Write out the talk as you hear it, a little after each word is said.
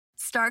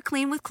Start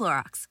clean with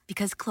Clorox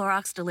because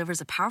Clorox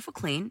delivers a powerful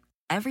clean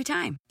every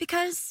time.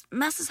 Because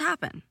messes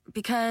happen.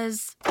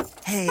 Because...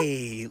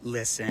 Hey,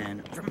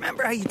 listen.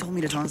 Remember how you told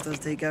me to toss those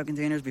takeout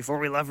containers before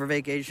we left for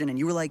vacation? And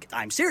you were like,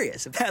 I'm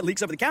serious. If that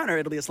leaks over the counter,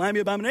 it'll be a slimy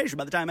abomination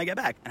by the time I get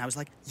back. And I was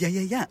like,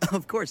 yeah,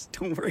 of course.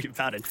 Don't worry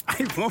about it.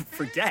 I won't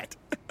forget.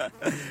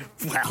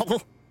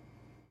 Well...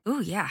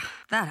 Ooh, yeah,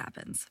 that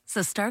happens.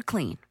 So start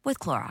clean with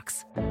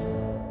Clorox.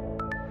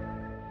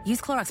 Use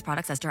Clorox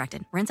products as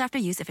directed. Rinse after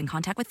use if in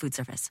contact with food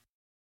surface.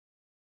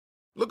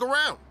 Look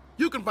around.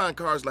 You can find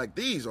cars like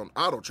these on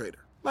AutoTrader,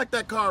 like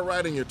that car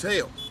riding your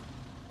tail.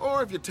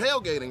 Or if you're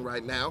tailgating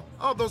right now,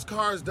 all those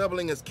cars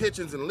doubling as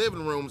kitchens and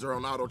living rooms are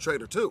on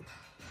AutoTrader too.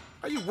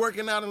 Are you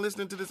working out and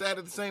listening to this ad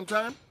at the same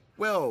time?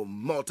 Well,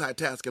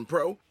 multitasking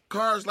pro,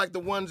 cars like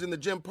the ones in the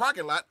gym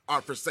parking lot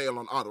are for sale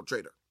on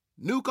AutoTrader.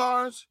 New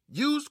cars,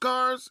 used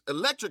cars,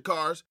 electric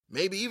cars,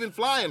 maybe even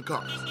flying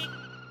cars.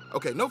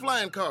 Okay, no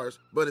flying cars,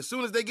 but as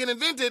soon as they get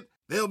invented,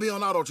 they'll be on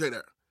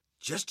AutoTrader.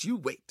 Just you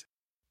wait.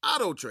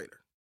 AutoTrader.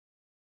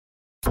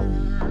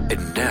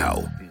 And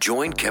now,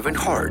 join Kevin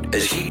Hart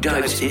as he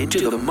dives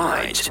into the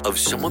minds of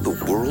some of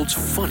the world's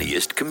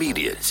funniest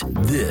comedians.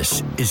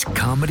 This is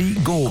Comedy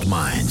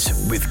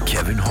Goldmines with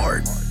Kevin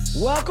Hart.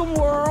 Welcome,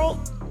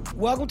 world.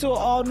 Welcome to an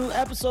all-new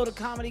episode of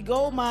Comedy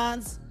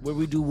Goldmines, where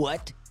we do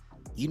what?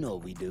 You know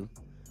what we do.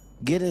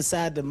 Get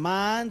inside the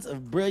minds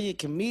of brilliant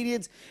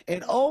comedians.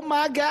 And oh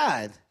my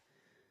God,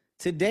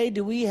 today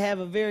do we have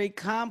a very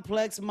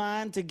complex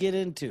mind to get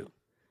into.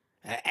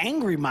 An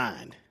angry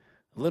mind.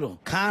 A little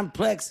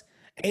complex,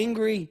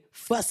 angry,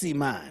 fussy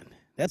mind.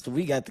 That's what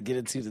we got to get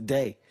into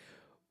today.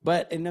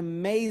 But an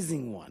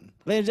amazing one.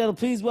 Ladies and gentlemen,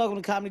 please welcome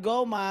to Comedy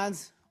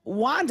Goldmines,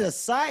 Wanda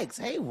Sykes.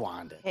 Hey,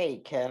 Wanda.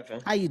 Hey,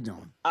 Kevin. How you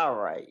doing? All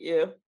right,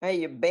 you. Hey,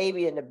 your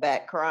baby in the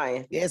back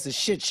crying. Yeah, it's a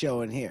shit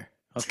show in here.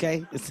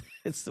 Okay?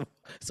 It's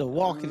a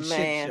walking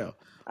shit show.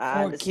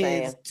 I 4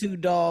 kids, 2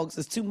 dogs.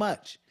 It's too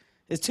much.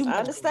 It's too much. I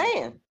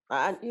understand.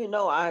 I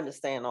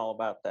understand all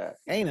about that.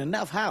 Ain't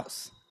enough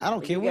house. I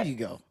don't care where you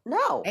go.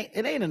 No.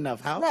 It ain't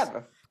enough house.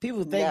 Never.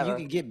 People think you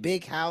can get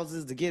big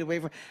houses to get away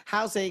from.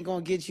 House ain't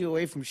gonna get you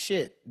away from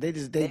shit. They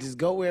just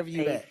go wherever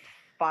you at.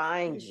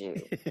 Find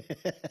you.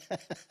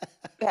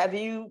 Have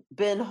you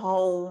been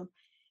home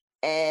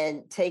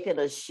and taken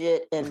a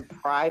shit in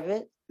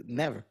private?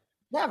 Never.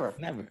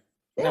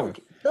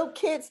 Little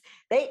kids,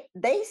 they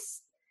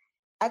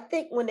I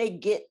think when they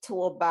get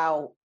to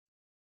about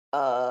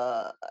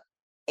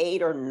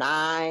 8 or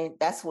 9,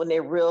 that's when they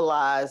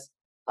realize,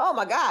 oh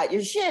my God,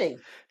 you're shitting.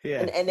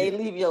 Yeah. And they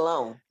leave you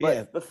alone.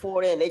 But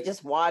before then, they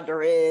just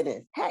wander in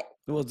and hey.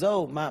 Well,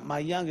 Zoe, my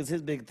youngest,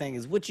 his big thing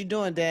is, what you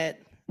doing, Dad?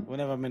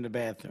 Whenever I'm in the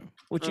bathroom.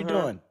 What you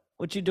doing?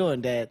 What you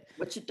doing, Dad?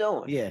 What you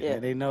doing? Yeah.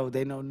 And they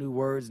know new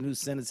words, new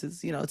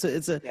sentences. You know,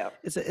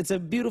 it's a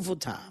beautiful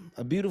time.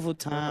 A beautiful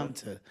time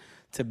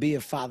to be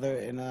a father,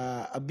 and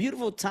a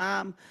beautiful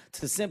time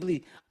to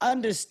simply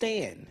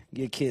understand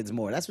your kids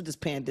more. That's what this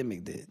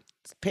pandemic did.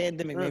 This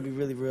pandemic made me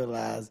really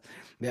realize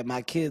that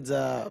my kids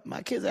are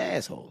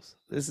assholes.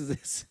 This is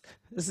it.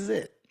 This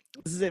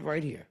is it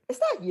right here.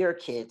 It's not your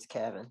kids,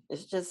 Kevin.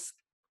 It's just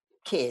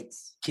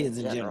kids. Kids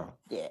in general.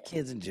 Yeah.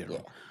 Kids in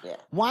general. Yeah.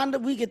 Wanda,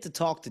 we get to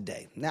talk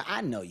today. Now,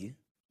 I know you,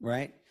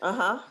 right?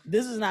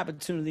 This is an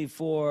opportunity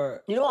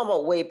for... You know,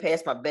 I'm way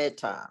past my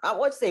bedtime. I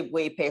wouldn't say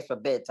way past my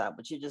bedtime,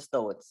 but you just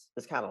know it's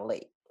kind of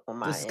late on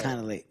my end. This is kind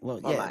of late. Well,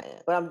 on my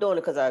end. But I'm doing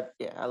it because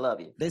I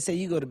love you. They say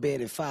you go to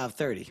bed at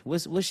 5:30.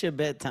 What's your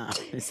bedtime?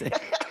 They say.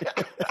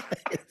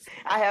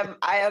 I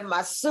have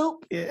my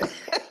soup. Yeah.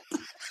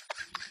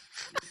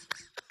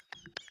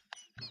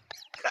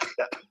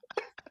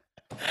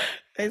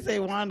 They say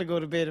Wanda go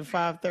to bed at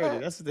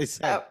 5:30. That's what they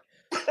say.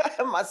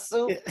 My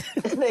soup.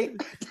 Then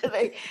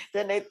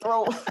they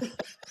throw.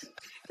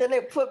 Then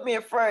they put me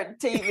in front of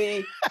the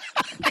TV.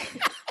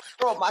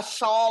 Throw my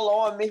shawl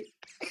on me.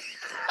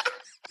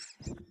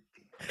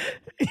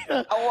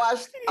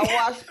 I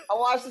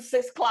watched the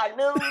 6 o'clock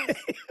news.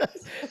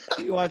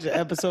 You watch an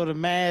episode of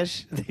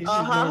MASH.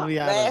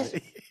 MASH.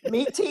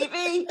 Me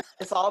TV.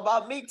 It's all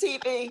about Me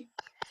TV.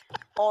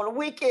 On the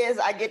weekends,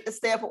 I get to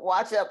stay up and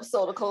watch an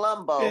episode of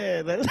Columbo.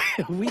 Yeah,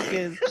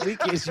 weekends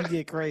you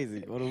get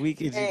crazy. On the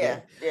weekends you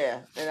get...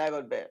 Yeah, then I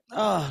go to bed.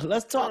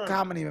 Let's talk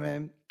comedy,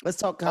 man. Let's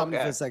talk comedy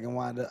for a second,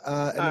 Wanda.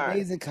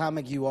 Amazing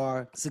comic you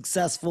are,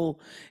 successful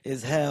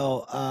as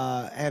hell,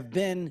 have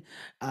been,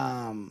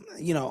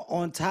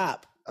 on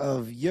top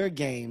of your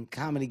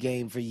comedy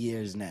game for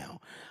years now.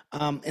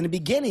 In the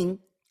beginning,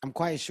 I'm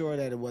quite sure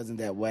that it wasn't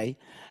that way.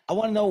 I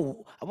want to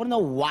know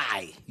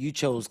why you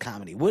chose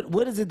comedy.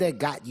 What is it that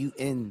got you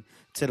into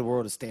the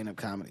world of stand-up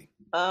comedy?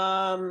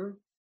 I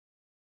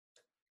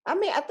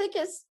mean, I think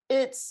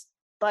it's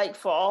like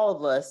for all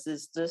of us,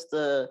 it's just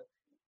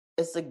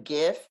it's a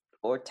gift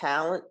or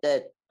talent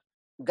that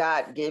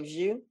God gives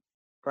you,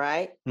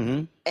 right?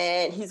 Mm-hmm.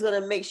 And he's going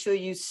to make sure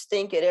you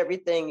stink at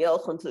everything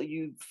else until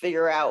you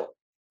figure out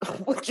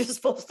what you're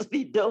supposed to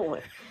be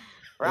doing,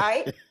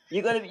 right?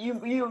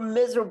 You're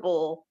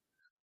miserable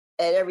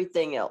at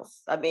everything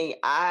else. I mean,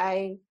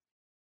 I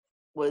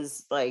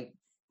was like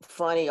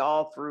funny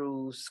all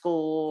through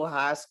school,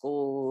 high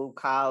school,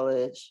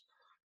 college,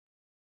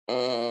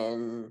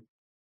 and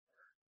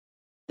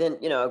then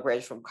I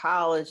graduated from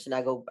college, and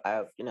I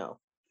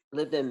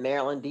lived in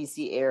Maryland,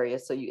 DC area.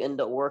 So you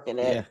end up working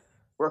Yeah.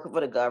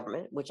 for the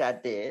government, which I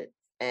did,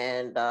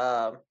 and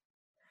I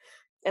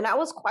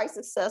was quite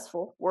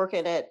successful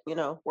working at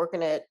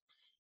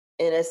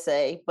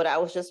NSA, but I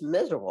was just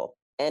miserable.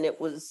 And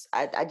it was,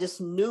 I just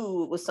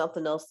knew it was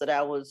something else that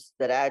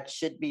I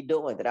should be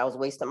doing, that I was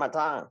wasting my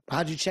time.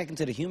 How'd you check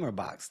into the humor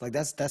box? Like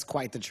that's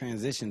quite the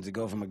transition to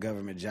go from a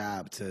government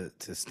job to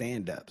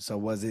stand up. So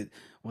was it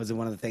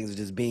one of the things of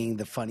just being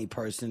the funny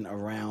person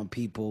around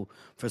people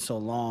for so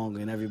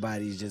long and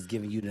everybody's just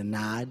giving you the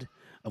nod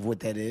of what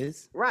that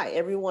is? Right.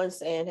 Everyone's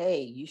saying,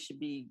 hey,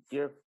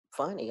 you're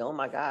funny. Oh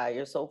my God,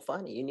 you're so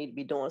funny. You need to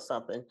be doing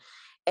something.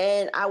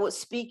 And I would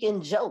speak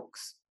in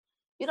jokes.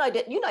 You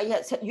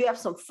have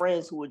some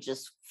friends who are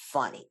just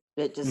funny.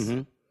 They're just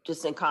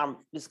just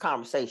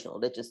conversational.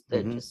 They're just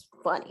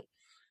funny.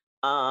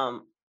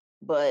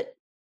 But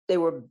they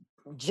were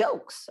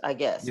jokes, I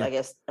guess. Yeah. I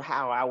guess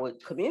how I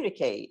would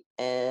communicate.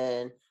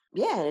 And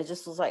and it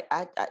just was like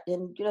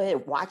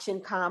watching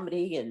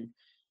comedy and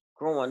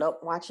growing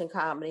up watching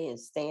comedy and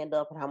stand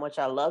up and how much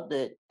I loved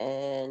it.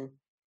 And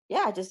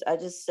I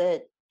just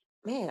said,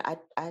 man,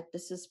 I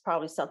this is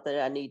probably something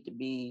that I need to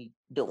be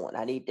doing.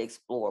 I need to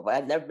explore. But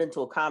I've never been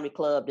to a comedy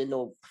club, didn't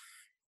know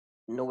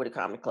where the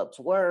comedy clubs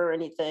were or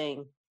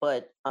anything.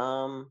 But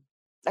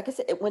like I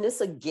said, when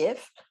it's a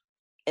gift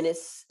and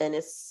it's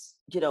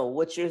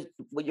what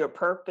your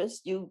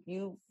purpose,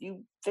 you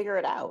figure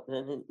it out.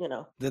 And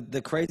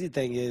The crazy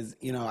thing is,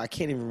 I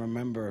can't even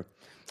remember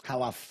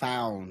how I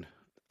found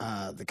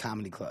the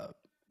comedy club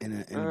in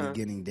the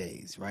beginning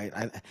days, right?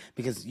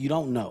 Because you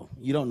don't know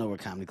where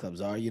comedy clubs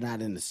are. You're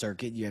not in the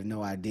circuit. You have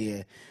no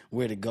idea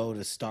where to go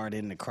to start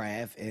in the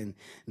craft. And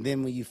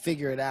then when you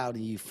figure it out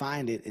and you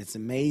find it, it's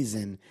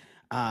amazing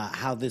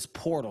how this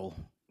portal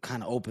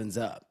kind of opens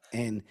up.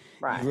 And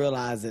you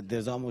realize that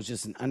there's almost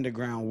just an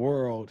underground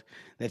world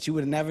that you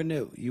would have never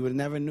knew. You would have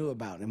never knew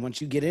about. And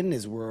once you get in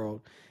this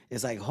world,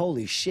 it's like,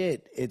 holy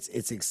shit, it's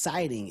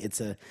exciting. It's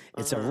a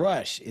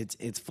rush.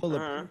 It's full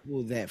of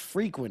people that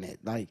frequent it.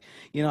 Like,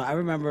 I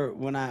remember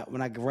when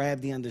I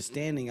grabbed the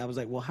understanding, I was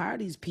like, well, how are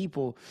these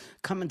people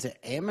coming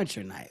to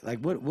amateur night? Like,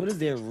 what is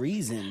their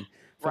reason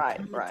for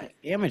coming to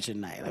amateur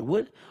night?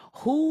 Like,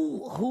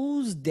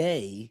 whose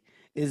day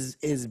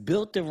is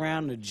built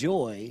around the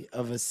joy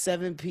of a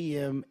 7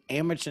 p.m.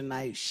 amateur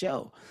night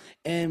show?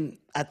 And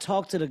I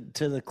talked to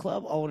the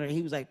club owner.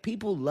 He was like,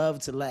 people love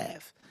to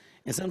laugh.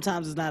 And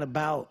sometimes it's not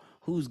about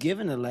who's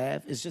giving the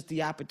laugh. It's just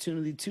the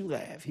opportunity to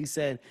laugh. He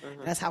said,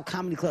 that's how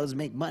comedy clubs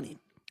make money.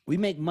 We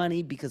make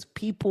money because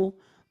people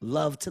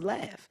love to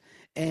laugh.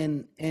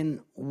 And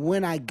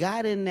when I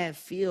got in that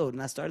field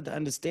and I started to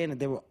understand that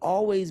there will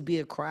always be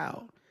a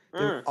crowd,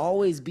 there would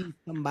always be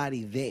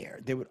somebody there.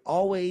 There would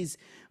always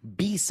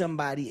be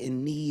somebody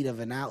in need of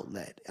an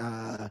outlet,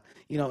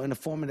 in the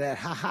form of that,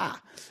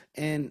 ha.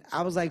 And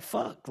I was like,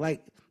 fuck,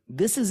 like,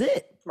 this is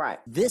it. Right.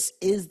 This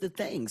is the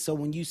thing. So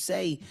when you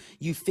say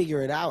you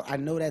figure it out, I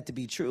know that to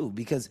be true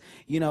because,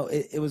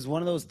 it was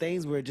one of those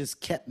things where it just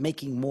kept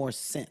making more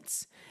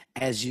sense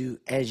as you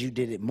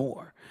did it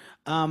more.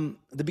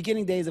 The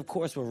beginning days, of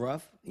course, were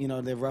rough.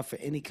 They're rough for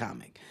any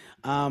comic.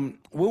 When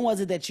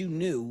was it that you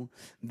knew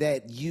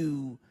that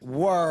you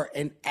were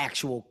an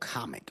actual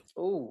comic?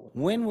 Ooh.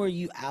 When were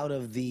you out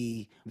of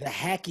the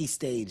hacky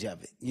stage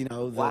of it?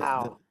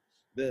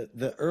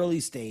 The early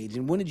stage.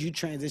 And when did you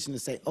transition to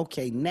say,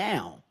 okay,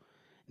 now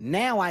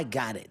I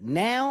got it.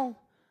 Now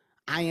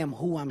I am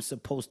who I'm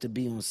supposed to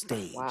be on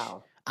stage.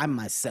 Wow. I'm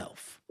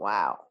myself.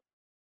 Wow.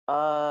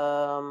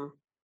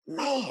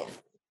 Man,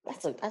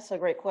 that's a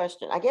great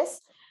question. I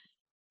guess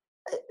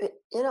it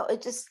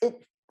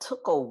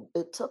took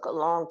a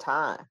long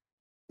time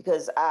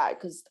because I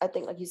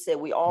think, like you said,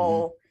 we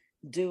all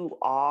do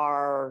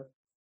our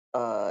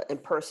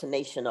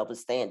impersonation of a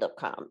stand-up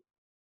comic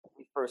when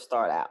we first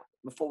start out,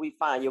 before we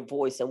find your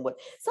voice. And what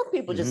some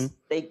people just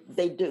they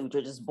do,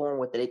 they're just born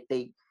with it.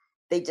 They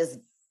just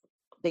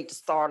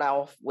start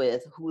off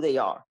with who they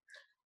are.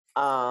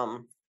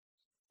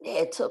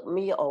 It took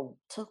me a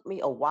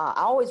while.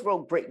 I always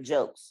wrote great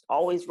jokes,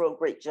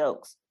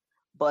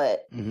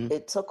 but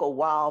it took a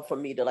while for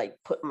me to like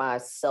put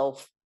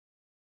myself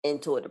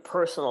into it, to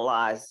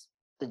personalize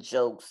the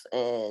jokes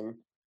and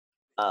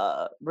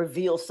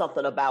reveal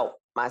something about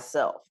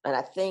myself. And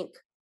I think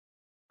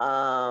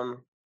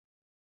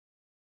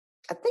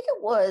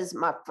it was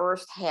my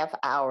first half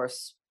hour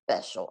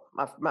special,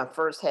 my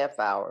first half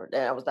hour.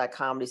 Then I was at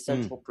Comedy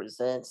Central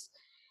Presents.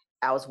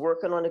 I was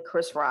working on the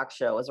Chris Rock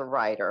show as a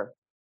writer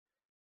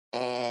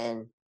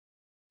and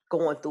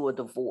going through a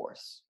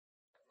divorce.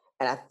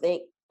 And I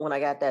think when I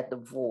got that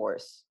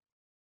divorce,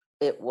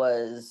 it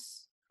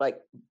was like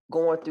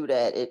going through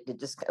that. It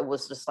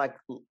was just like,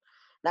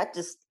 not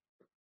just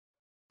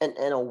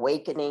an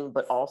awakening,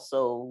 but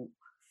also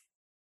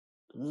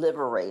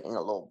liberating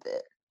a little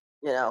bit.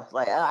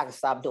 Like, I can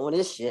stop doing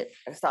this shit.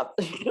 I can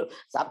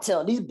stop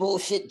telling these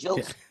bullshit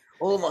jokes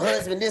Oh, my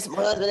husband this,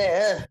 my husband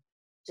that.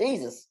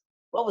 Jesus,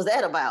 what was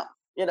that about?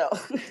 You know.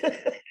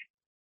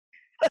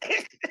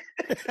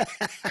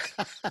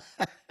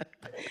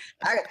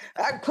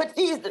 I put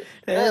these.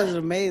 That is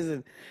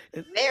amazing.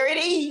 There it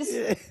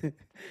is.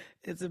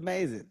 It's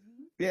amazing.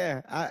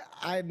 Yeah,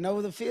 I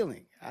know the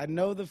feeling. I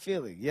know the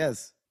feeling.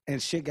 Yes,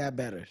 and shit got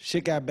better.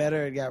 Shit got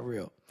better. It got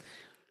real.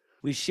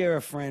 We share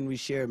a friend. We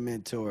share a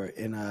mentor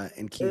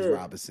in Keith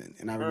Robinson,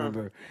 and I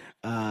remember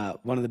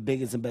one of the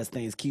biggest and best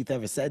things Keith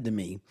ever said to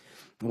me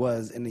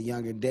was in the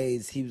younger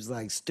days. He was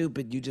like,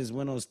 "Stupid, you just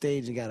went on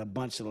stage and got a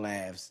bunch of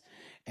laughs,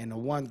 and the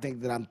one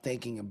thing that I'm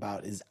thinking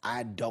about is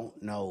I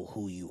don't know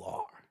who you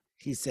are."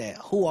 He said,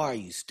 "Who are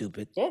you,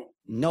 stupid? Yeah.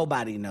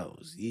 Nobody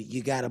knows.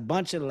 You got a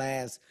bunch of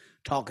laughs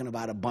talking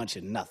about a bunch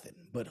of nothing.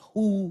 But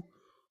who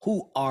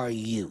are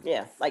you?"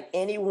 Yeah, like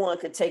anyone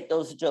could take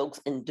those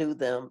jokes and do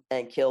them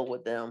and kill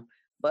with them,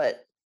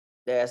 but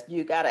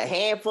you got a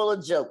handful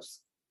of jokes.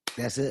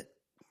 That's it.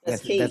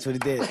 That's what he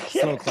did.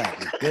 Slow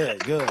clapping.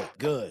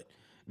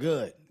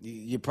 Good.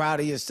 You're proud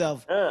of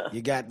yourself.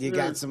 You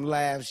got some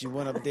laughs. You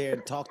went up there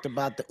and talked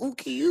about the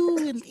ookie-oo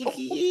and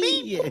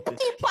icky-ee.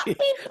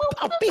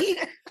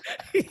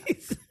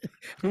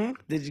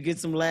 Did you get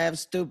some laughs,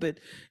 stupid?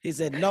 He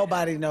said,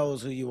 nobody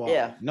knows who you are.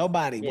 Yeah.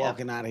 Nobody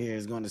walking out of here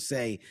is going to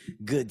say,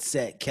 good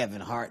set, Kevin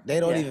Hart. They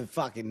don't even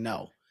fucking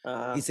know.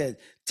 He said,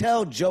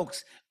 tell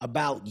jokes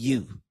about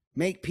you.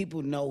 Make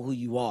people know who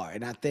you are.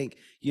 And I think,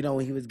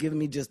 when he was giving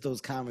me just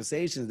those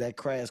conversations, that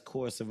crash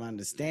course of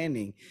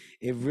understanding,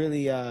 it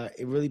really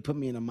put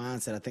me in a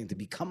mindset, I think, to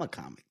become a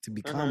comic, to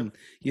become,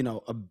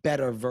 a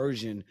better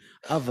version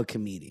of a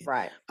comedian.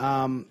 Right.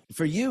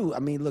 For you, I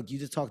mean, look, you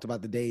just talked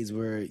about the days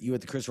where you were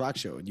at the Chris Rock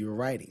show and you were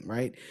writing,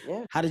 right?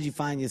 Yeah. How did you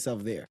find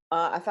yourself there?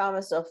 I found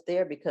myself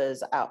there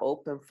because I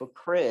opened for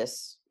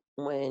Chris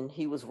when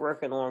he was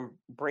working on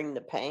Bring the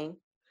Pain.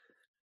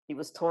 He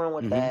was touring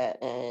with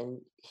that, and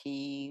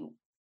he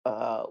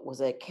was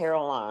at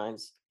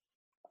Caroline's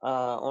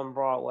on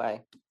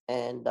Broadway,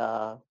 and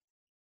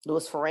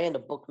Louis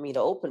Ferranda booked me to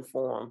open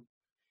for him,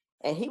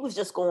 and he was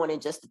just going in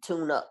just to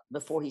tune up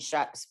before he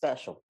shot the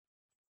special,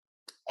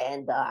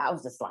 and I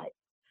was just like,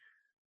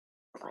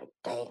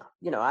 damn,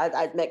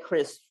 I'd met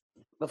Chris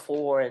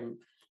before, and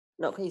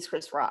he's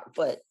Chris Rock,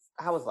 but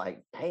I was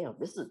like, damn,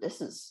 this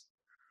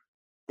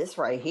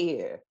right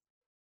here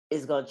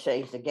is gonna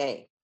change the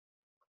game.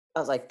 I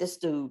was like, this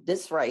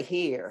right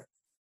here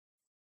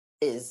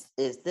is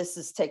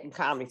taking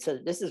comedy to,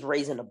 this is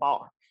raising the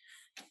bar.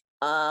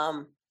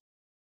 And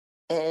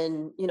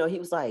he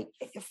was like,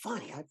 you're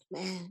funny,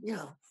 man,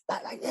 yeah,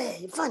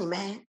 you're funny,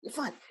 man, you're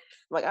funny.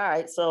 I'm like, all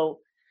right, so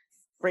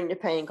Bring the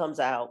Pain comes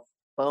out,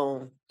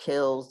 boom,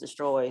 kills,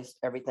 destroys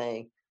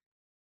everything.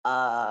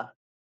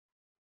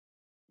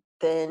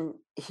 Then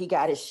he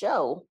got his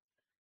show.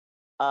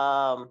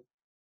 I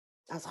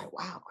was like,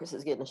 wow, Chris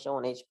is getting a show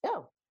on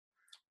HBO.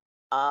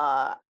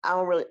 I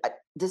don't really. I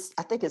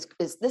think this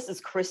is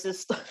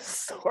Chris's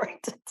story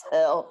to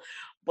tell,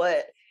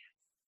 but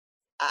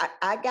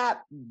I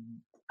got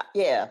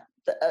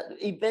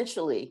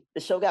eventually the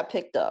show got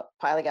picked up,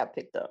 pilot got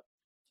picked up,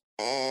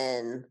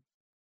 and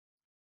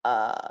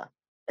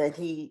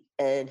he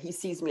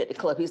sees me at the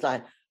club. He's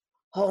like,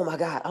 "Oh my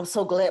God, I'm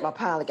so glad my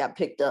pilot got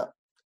picked up.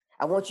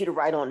 I want you to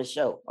write on the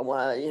show. I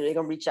want they're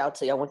gonna reach out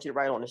to you. I want you to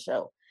write on the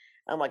show."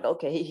 I'm like,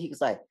 "Okay." He was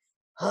like,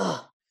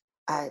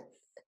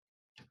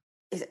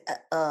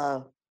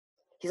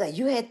 he's like,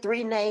 you had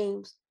 3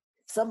 names.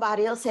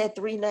 Somebody else had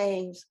 3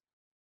 names.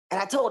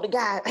 And I told the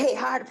guy, hey,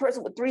 hire the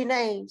person with 3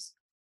 names.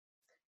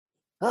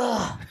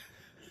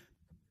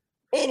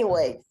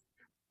 Anyway,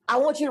 I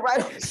want you to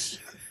write on this.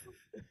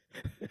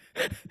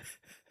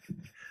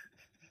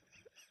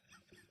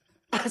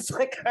 I was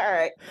like, all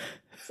right.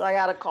 So I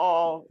got a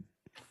call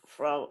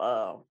from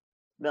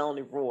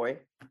Melanie Roy.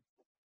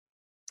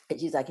 And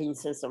she's like, can you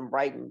send some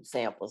writing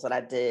samples? And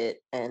I did.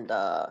 And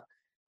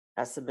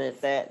I submitted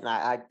that, and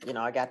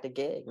I got the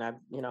gig. And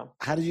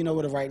How did you know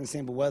what a writing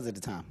sample was at the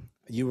time?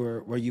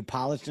 Were you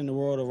polished in the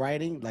world of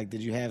writing? Like,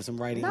 did you have some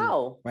writing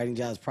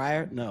jobs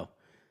prior? No.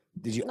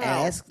 Did you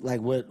ask?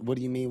 Like, what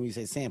do you mean when you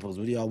say samples?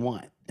 What do y'all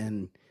want?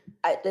 And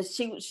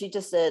she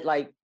just said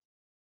like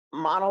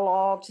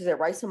monologue. She said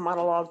write some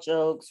monologue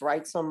jokes,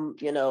 write some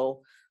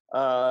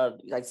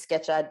like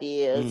sketch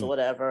ideas or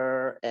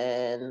whatever,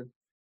 and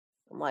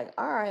I'm like,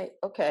 all right,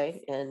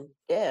 okay. And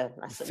I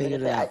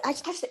submitted that. I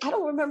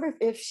don't remember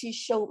if she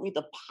showed me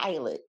the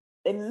pilot.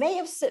 They may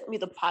have sent me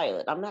the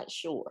pilot. I'm not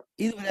sure.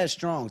 Either way, that's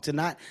strong to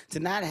not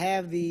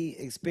have the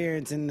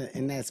experience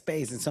in that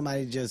space, and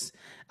somebody just,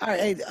 all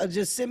right, hey,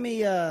 just send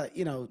me,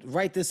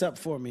 write this up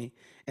for me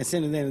and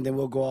send it in, and then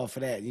we'll go off for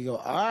that. You go,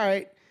 all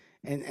right,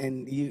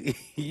 and you,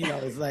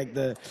 it's like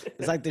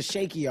the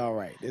shaky, all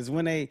right. It's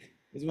when I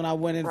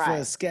went in for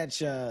a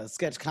sketch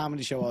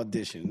comedy show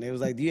audition. They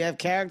was like, do you have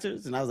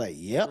characters? And I was like,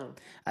 yep.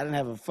 I didn't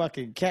have a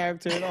fucking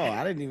character at all.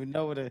 I didn't even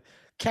know what a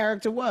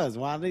character was.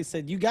 While they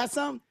said, you got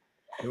some?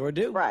 Sure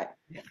do. Right.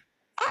 Yeah.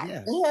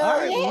 Yeah.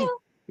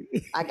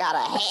 I got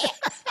a hat.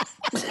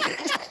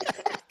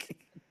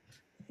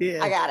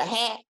 Yeah. I got a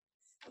hat.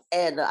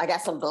 And I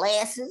got some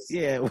glasses.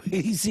 Yeah, where do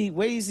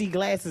you see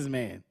Glasses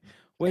Man?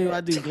 Where do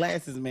I do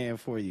Glasses Man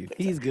for you?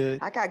 He's good.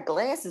 I got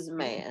Glasses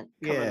Man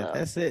coming Yeah, up.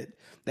 that's it.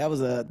 That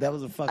was a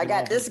fucking. I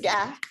got this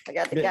guy. I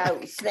got the guy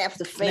who snaps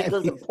the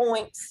fingers and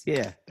points.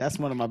 Yeah, that's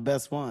one of my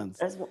best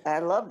ones. I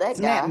love that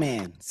Snap guy.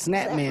 Man.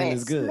 Snap Man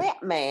is good.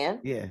 Snap Man.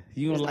 Yeah,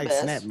 you don't is the like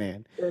best. Snap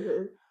Man.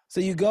 Mhm. So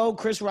you go,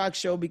 Chris Rock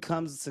show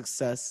becomes a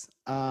success.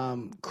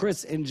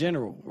 Chris in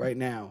general right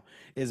now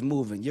is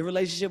moving. Your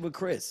relationship with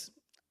Chris,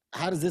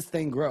 how does this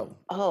thing grow?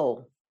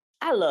 Oh,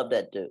 I love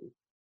that dude.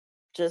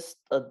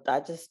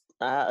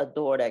 I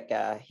adore that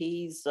guy.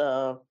 He's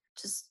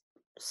just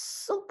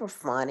super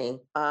funny.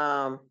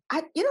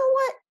 You know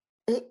what?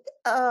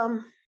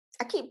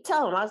 I keep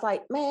telling him, I was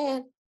like,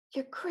 man,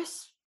 you're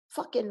Chris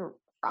fucking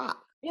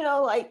Rock. You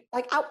know, like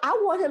I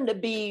want him to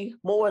be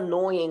more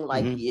annoying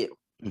like you.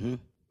 Mm-hmm.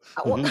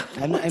 I want,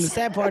 And the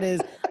sad part is,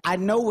 I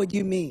know what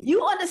you mean.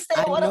 You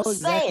understand what I'm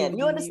exactly saying? what You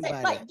mean understand?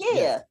 by Like, that. yeah.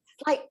 Yes.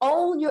 Like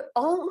own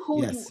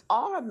who you Yes.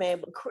 are, man.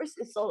 But Chris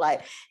is so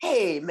like,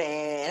 hey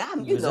man,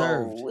 I'm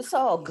Reserved. it's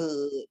all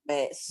good,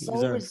 man.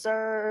 So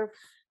reserved.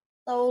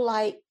 So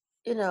like,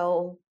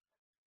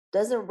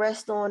 doesn't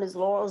rest on his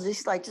laurels.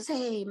 He's like, just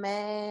hey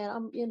man,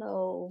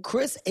 I'm.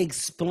 Chris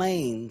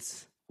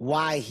explains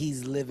why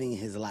he's living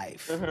his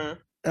life. Mhm.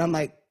 And I'm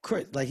like,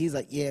 Chris, like he's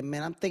like, yeah,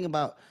 man, I'm thinking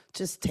about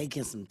just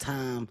taking some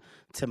time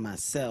to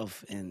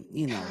myself and,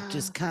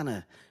 just kind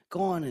of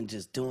going and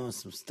just doing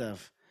some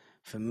stuff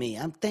for me.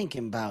 I'm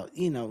thinking about,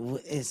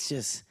 it's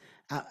just,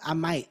 I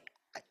might.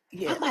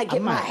 Yeah, I might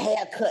get my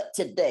hair cut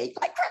today.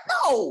 Like,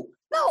 no,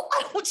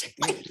 I don't.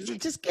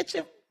 Just get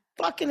your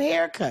fucking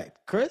hair cut,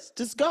 Chris.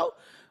 Just go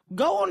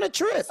on a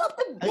trip.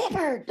 Something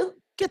better, dude.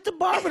 Get the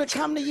barber to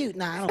come to you.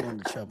 Nah, I don't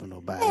want to trouble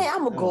nobody. Hey,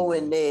 I'm gonna go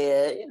in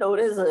there.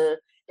 There's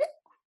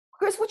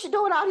Chris, what you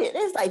doing out here?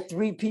 There's like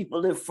 3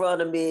 people in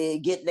front of me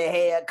getting their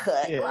hair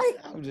cut. Yeah, like,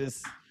 I'm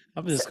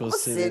just gonna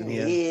sit in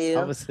here.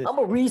 I'm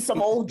gonna read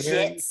some old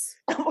Jets.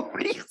 I'm gonna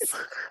read.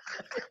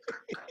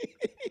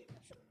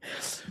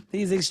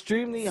 He's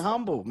extremely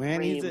humble,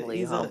 man. He's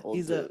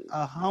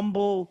a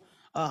humble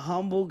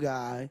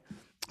guy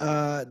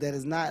that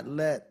has not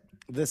let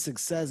the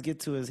success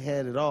get to his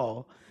head at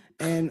all.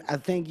 And I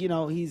think,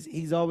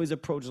 he's always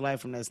approached life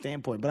from that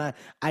standpoint. But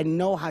I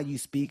know how you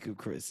speak of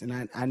Chris,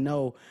 and I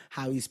know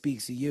how he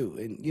speaks to you.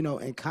 And,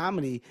 in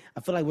comedy,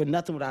 I feel like we're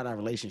nothing without our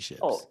relationships.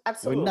 Oh,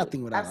 absolutely. We're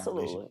nothing without our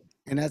relationships.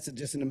 And that's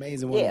just an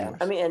amazing one. Yeah,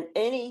 I mean, and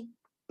any,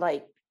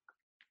 like,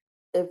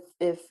 if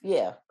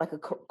like a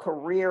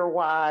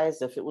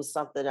career-wise, if it was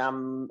something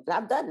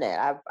I've done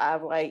that.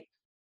 I've like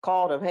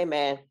called him, hey,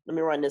 man, let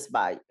me run this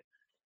by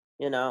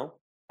you.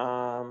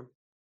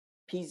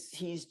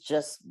 He's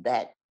just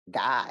that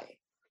guy.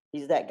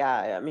 He's that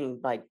guy. I mean,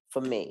 like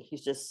for me,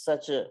 he's just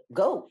such a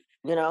goat,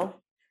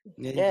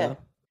 Yeah.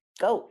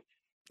 Goat.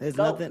 There's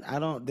nothing,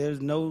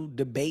 there's no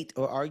debate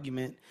or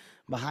argument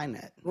behind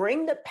that.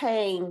 Bring the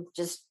Pain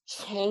just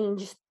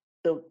changed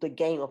the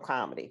game of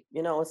comedy.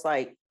 It's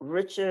like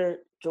Richard,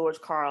 George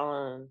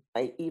Carlin,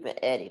 like even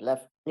Eddie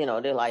left,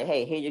 they're like,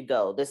 hey, here you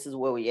go. This is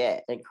where we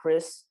at. And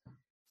Chris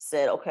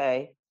said,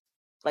 okay.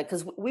 Like,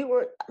 because we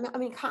were, I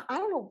mean, I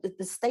don't know,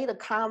 the state of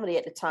comedy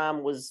at the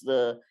time was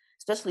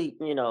especially,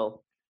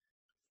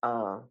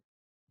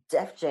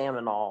 Def Jam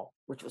and all,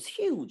 which was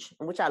huge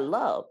and which I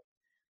love,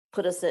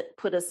 put us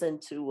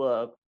into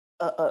a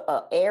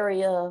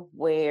area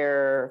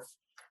where,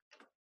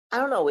 I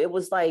don't know, it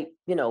was like,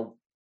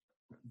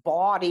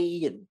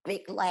 bawdy and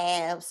big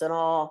laughs and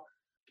all.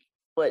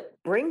 But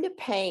Bring the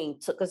Pain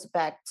took us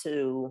back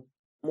to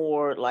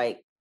more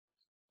like,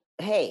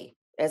 hey,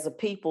 as a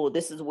people,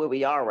 this is where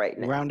we are right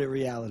now. Grounded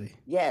reality.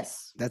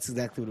 Yes. That's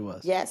exactly what it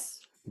was. Yes.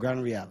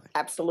 Grounded reality.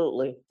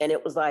 Absolutely. And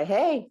it was like,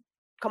 hey,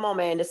 come on,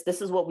 man,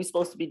 this is what we're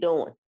supposed to be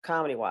doing,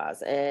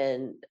 comedy-wise.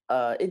 And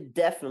it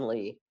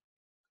definitely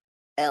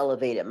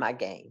elevated my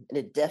game. And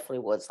it definitely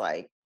was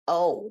like,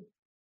 oh,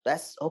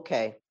 that's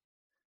okay.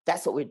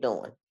 That's what we're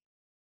doing.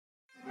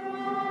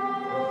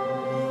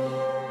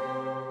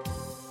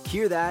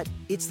 Hear that?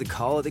 It's the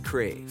call of the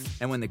Crave.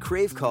 And when the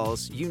Crave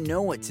calls, you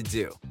know what to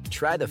do.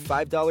 Try the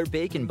 $5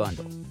 Bacon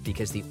Bundle,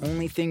 because the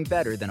only thing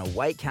better than a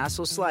White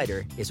Castle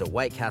slider is a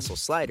White Castle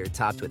slider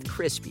topped with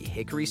crispy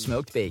hickory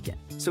smoked bacon.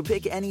 So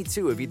pick any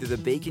 2 of either the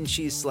Bacon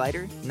Cheese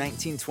Slider,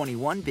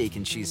 1921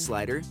 Bacon Cheese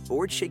Slider,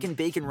 or Chicken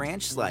Bacon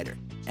Ranch Slider.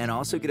 And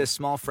also get a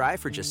small fry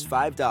for just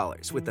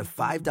 $5 with the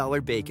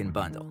 $5 Bacon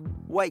Bundle.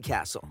 White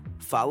Castle.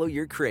 Follow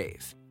your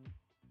Crave.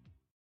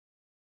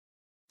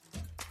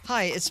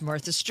 Hi, it's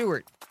Martha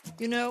Stewart.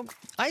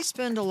 I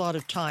spend a lot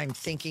of time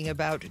thinking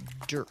about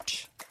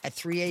dirt. At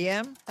 3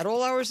 a.m., at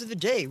all hours of the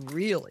day,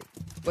 really.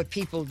 What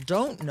people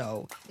don't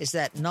know is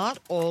that not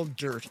all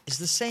dirt is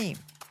the same.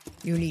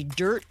 You need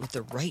dirt with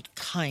the right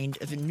kind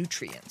of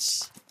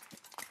nutrients.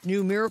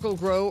 New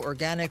Miracle-Gro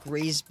organic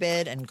raised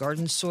bed and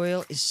garden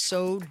soil is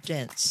so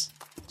dense,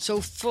 so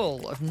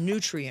full of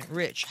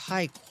nutrient-rich,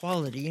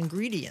 high-quality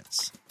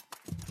ingredients.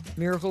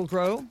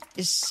 Miracle-Gro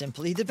is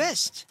simply the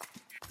best.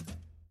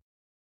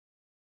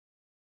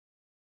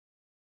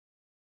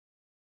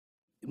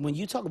 when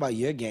you talk about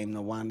your game,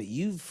 though, Wanda,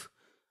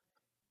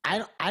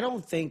 I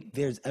don't think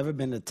there's ever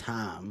been a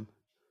time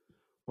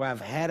where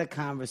I've had a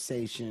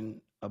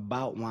conversation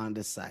about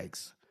Wanda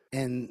Sykes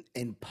and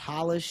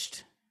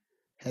polished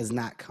has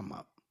not come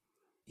up.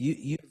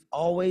 You've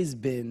always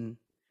been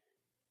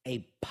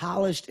a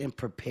polished and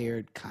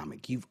prepared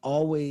comic. You've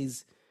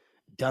always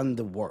done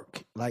the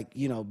work. Like,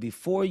 you know,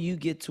 before you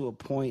get to a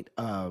point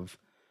of,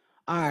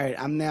 all right,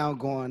 I'm now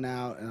going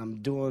out and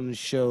I'm doing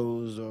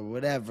shows or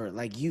whatever.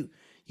 Like you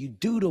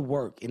do the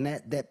work, and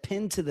that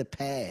pen to the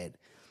pad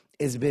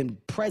has been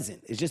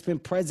present. It's just been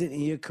present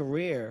in your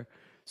career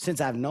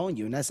since I've known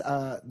you. And that's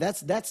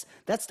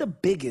the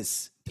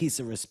biggest piece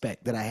of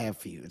respect that I have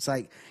for you. It's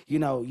like, you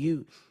know,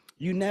 you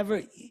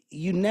never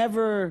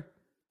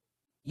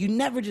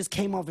just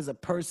came off as a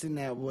person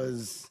that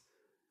was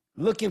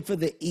looking for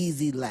the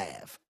easy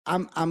laugh.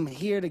 I'm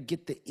here to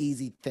get the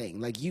easy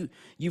thing. Like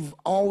you've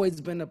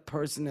always been a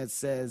person that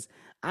says,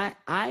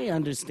 I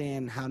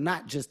understand how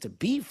not just to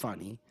be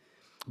funny,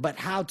 but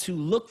how to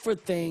look for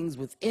things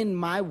within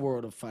my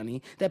world of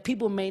funny that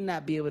people may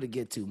not be able to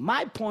get to.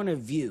 My point of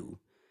view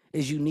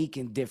is unique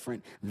and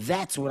different.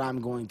 That's what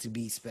I'm going to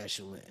be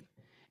special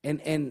in.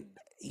 And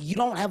you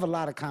don't have a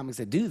lot of comics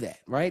that do that,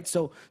 right?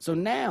 So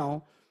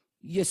now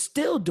you're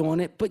still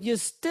doing it, but you're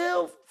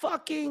still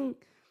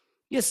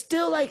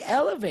like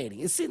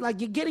elevating. It seems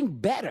like you're getting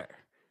better.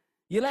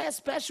 Your last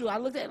special, I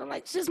looked at it, I'm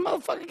like, this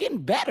motherfucker getting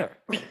better.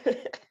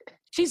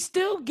 She's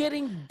still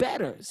getting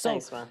better. So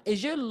Thanks, man.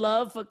 Is your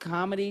love for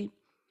comedy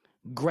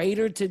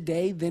greater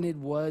today than it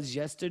was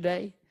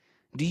yesterday?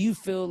 Do you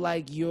feel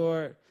like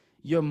you're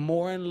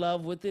more in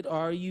love with it? Or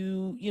are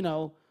you, you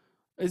know,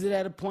 is it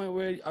at a point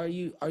where are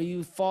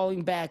you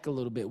falling back a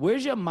little bit?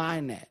 Where's your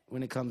mind at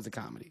when it comes to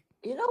comedy?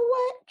 You know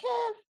what,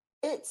 Kev?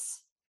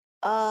 It's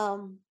I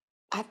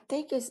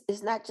think it's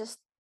not just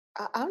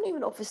I don't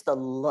even know if it's the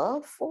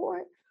love for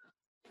it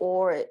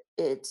or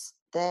it's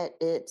that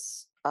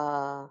it's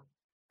I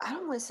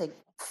don't want to say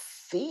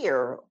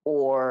fear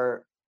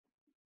or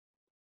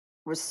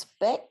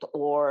respect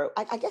or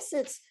I guess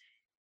it's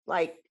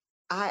like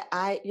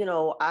I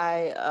don't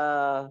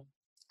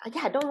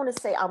want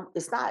to say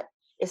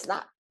it's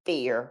not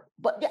fear,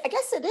 but yeah, I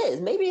guess it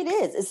is. Maybe it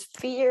is. It's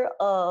fear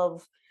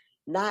of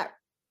not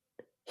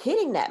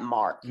hitting that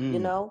mark, you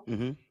know?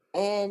 Mm-hmm.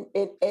 And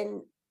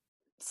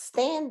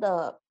stand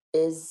up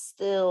is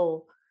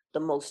still the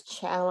most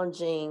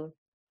challenging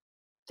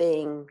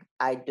thing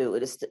I do.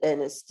 It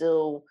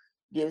still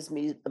gives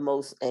me the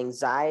most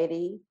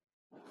anxiety.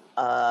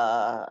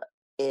 To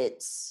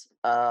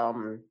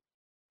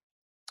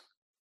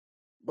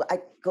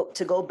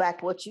go back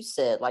to what you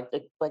said, at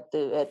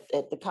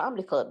the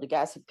comedy club, the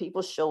guys,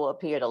 people show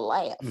up here to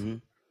laugh, Mm-hmm.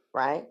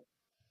 right?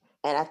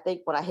 And I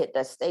think when I hit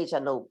that stage, I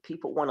know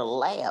people want to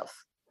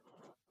laugh,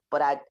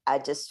 but I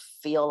just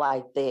feel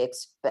like they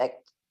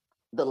expect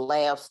the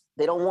laughs.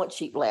 They don't want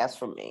cheap laughs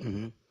from me.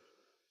 Mm-hmm.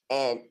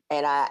 And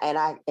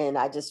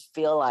I just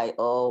feel like,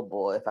 oh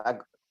boy,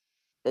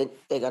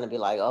 they're gonna be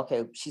like,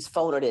 okay, she's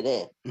phoning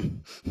it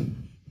in,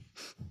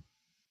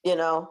 you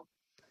know.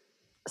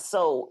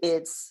 So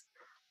it's,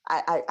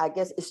 I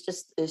guess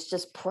it's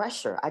just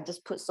pressure. I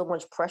just put so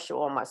much pressure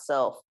on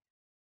myself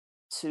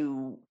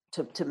to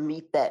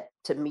meet that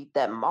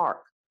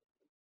mark,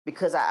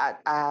 because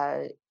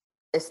I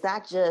it's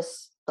not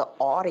just the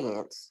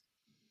audience,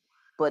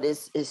 but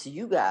it's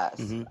you guys.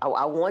 Mm-hmm.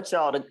 I want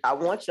y'all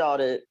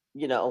to,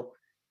 you know,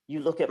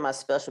 you look at my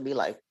special, be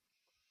like,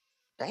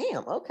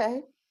 damn,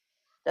 okay.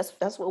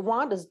 That's what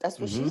Wanda's, that's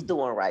what Mm-hmm. she's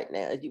doing right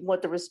now. You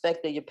want the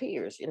respect of your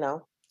peers, you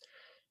know?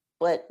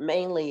 But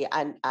mainly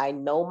I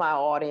know my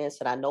audience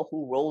and I know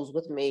who rolls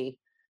with me,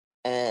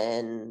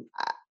 and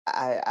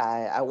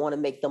I want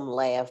to make them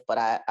laugh,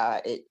 but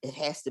it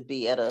has to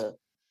be at a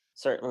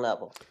certain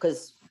level.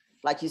 Because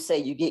like you say,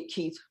 you get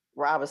Keith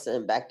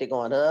Robinson back there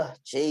going,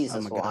 Jesus,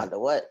 Oh my God. Wanda,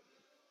 what?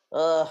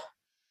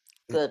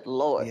 Good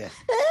Lord. Yeah.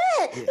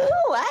 Yeah.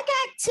 Ooh, I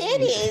got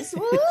titties.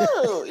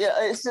 Woo.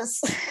 Yeah, it's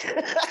just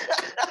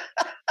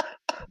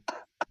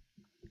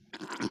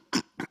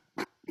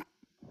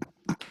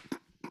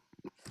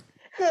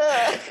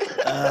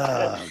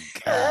Oh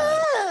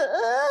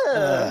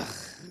God.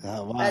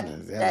 Wanda,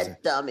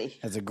 that dummy.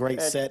 That's a great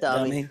That set,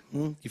 dummy.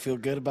 dummy. You feel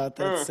good about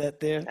that set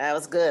there? That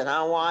was good,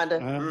 huh,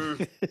 Wanda?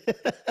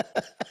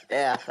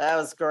 Yeah, that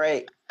was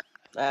great.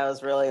 That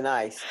was really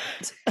nice.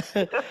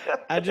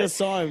 I just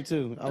saw him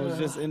too. I was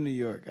just in New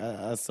York.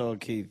 I saw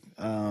Keith.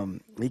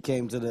 He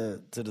came to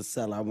the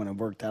cellar. I went and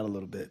worked out a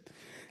little bit.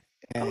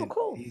 And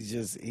cool.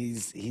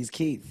 He's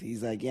Keith.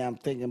 He's like, yeah, I'm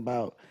thinking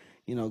about,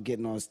 you know,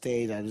 getting on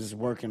stage. I'm just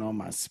working on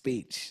my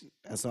speech.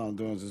 That's all I'm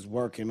doing, is just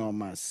working on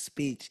my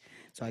speech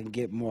so I can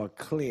get more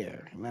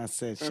clear. And I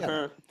said, shut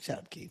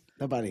up, Keith.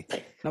 Nobody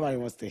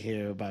wants to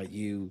hear about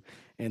you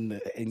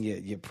and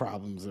your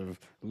problems of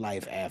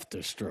life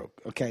after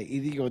stroke. Okay,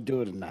 either you're gonna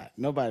do it or not.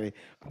 I'm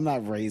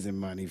not raising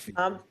money for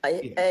you.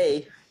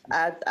 Hey,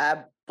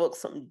 I booked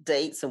some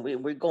dates and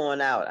we're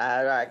going out.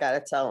 I gotta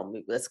tell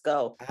him, let's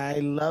go. I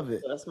love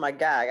it. That's my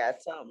guy. I gotta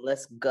tell him,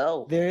 let's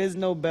go. There is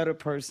no better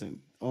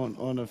person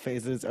on the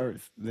face of this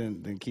earth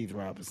than Keith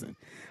Robinson.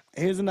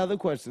 Here's another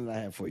question that I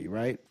have for you,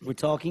 right? We're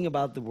talking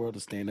about the world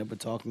of stand-up. We're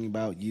talking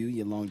about you,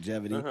 your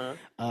longevity,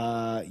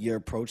 your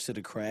approach to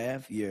the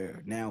craft,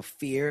 your now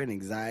fear and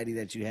anxiety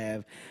that you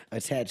have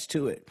attached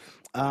to it.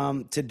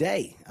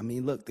 Today, I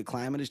mean, look, the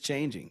climate is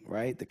changing,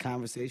 right? The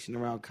conversation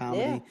around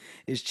comedy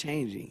is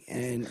changing.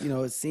 And, you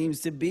know, it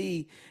seems to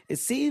be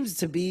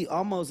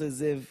almost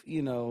as if,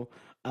 you know,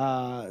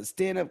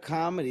 stand-up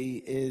comedy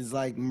is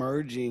like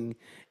merging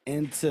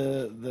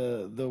into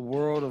the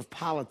world of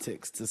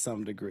politics to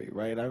some degree,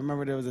 right? I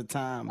remember there was a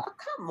time. Oh,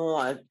 come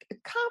on.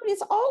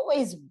 Comedy's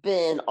always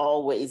been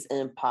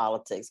in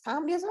politics.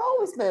 Comedy has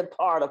always been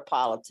part of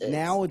politics.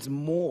 Now it's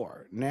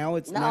more. Now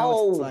it's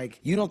like,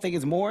 you don't think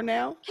it's more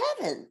now?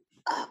 Kevin,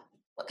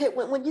 okay,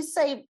 when you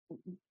say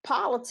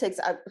politics,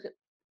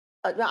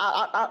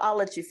 I'll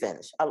let you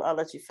finish. I'll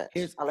let you finish.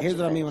 Here's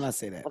what I mean when I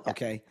say that,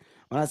 okay?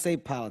 When I say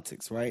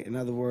politics, right? In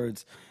other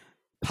words,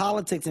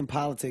 politics and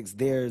politics,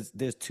 there's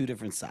two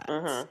different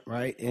sides,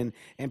 right? And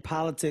in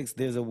politics,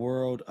 there's a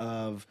world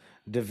of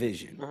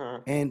division.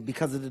 And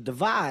because of the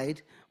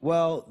divide,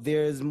 well,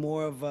 there's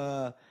more of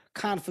a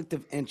conflict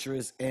of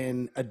interest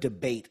and a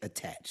debate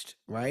attached,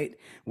 right?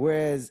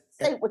 Whereas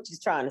say what you're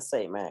trying to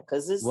say, man,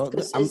 because it's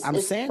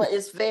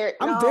very.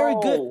 I'm very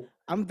good.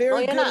 I'm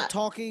very good at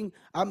talking.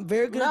 I'm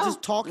very good at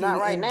just talking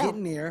and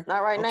getting there.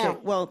 Not right now.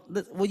 Well,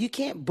 you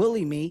can't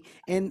bully me.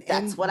 And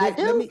that's what I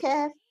do,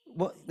 Kev.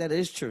 Well, that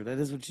is true. That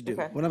is what you do.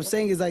 Okay. What I'm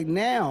saying is, like,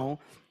 now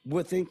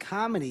within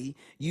comedy,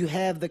 you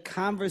have the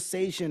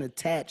conversation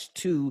attached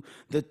to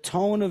the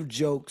tone of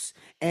jokes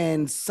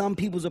and some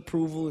people's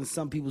approval and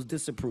some people's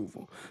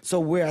disapproval. So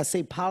where I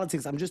say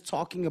politics, I'm just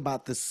talking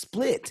about the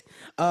split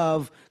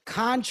of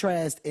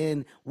contrast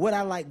in what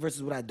I like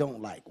versus what I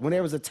don't like. When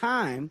there was a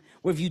time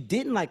where if you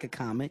didn't like a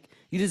comic,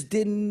 you just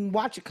didn't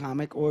watch a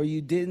comic or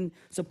you didn't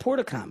support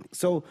a comic.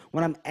 So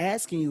what I'm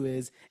asking you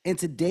is, in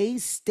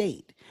today's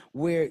state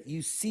where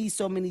you see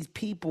so many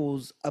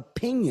people's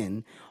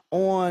opinion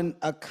on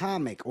a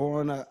comic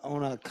or on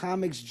a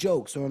comic's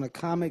jokes or on a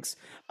comic's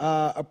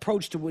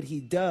approach to what he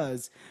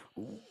does,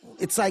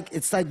 it's like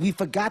we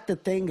forgot the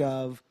thing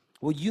of,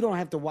 well, you don't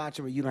have to watch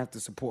him or you don't have to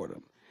support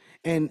him.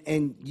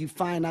 And you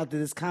find out that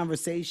this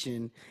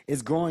conversation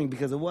is growing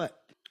because of what?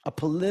 A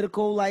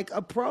political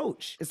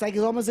approach. It's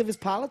almost as if it's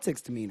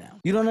politics to me now.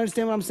 You don't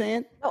understand what I'm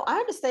saying? No, I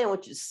understand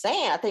what you're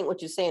saying. I think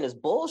what you're saying is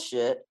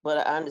bullshit,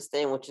 but I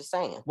understand what you're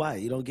saying. Why?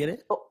 You don't get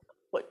it?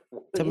 What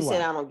you said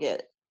I don't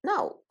get it.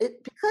 No,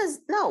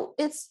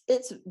 it's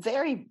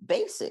very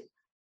basic.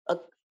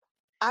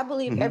 I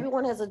believe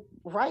everyone has a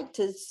right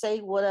to say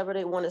whatever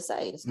they want to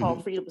say. It's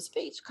called freedom of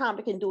speech.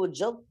 Comic can do a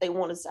joke they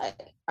want to say,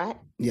 right?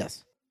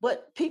 Yes.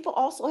 But people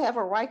also have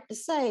a right to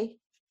say,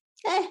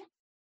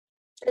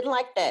 didn't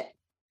like that.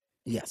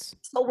 Yes.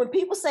 So when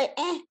people say,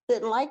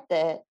 didn't like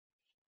that,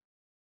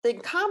 then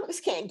comics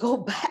can't go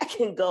back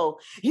and go,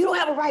 you don't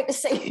have a right to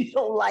say you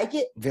don't like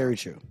it. Very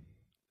true.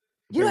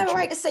 You don't have a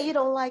right to say you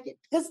don't like it.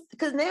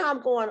 Because now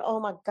I'm going, oh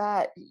my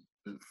God,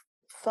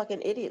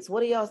 fucking idiots.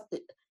 What are y'all?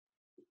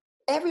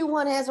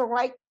 Everyone has a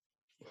right.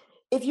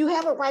 If you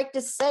have a right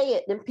to say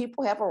it, then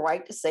people have a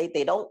right to say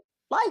they don't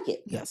like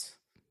it. Yes.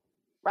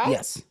 Right?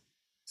 Yes.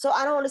 So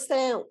I don't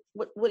understand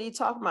what are you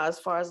talking about as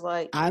far as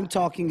I'm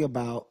talking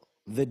about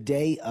the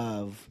day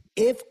of,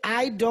 if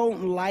I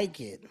don't like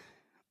it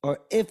or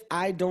if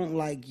I don't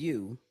like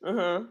you,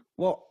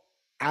 well,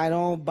 I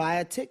don't buy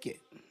a ticket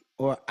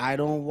or I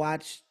don't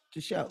watch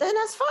the show. Then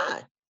that's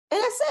fine.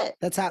 And that's it.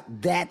 That's how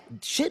that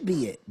should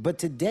be it. But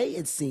today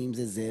it seems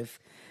as if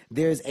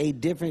there's a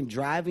different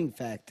driving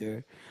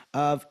factor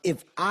of,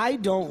 if I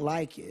don't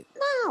like it.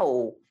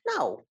 No.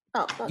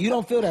 You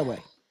don't feel that way.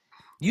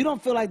 You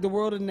don't feel like the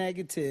world of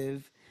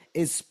negative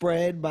is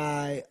spread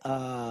by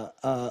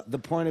the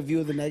point of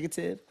view of the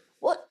negative?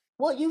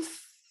 Well, you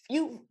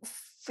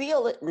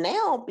feel it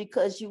now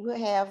because you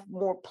have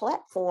more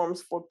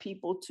platforms for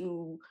people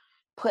to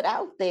put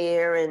out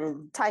there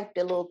and type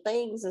their little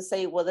things and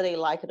say whether they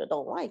like it or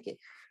don't like it.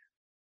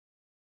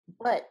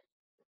 But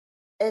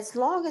as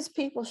long as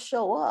people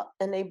show up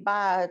and they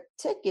buy a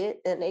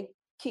ticket and they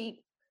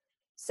keep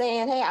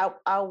saying, hey,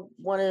 I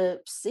want to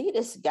see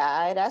this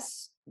guy,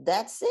 that's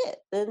it.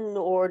 Then,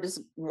 or this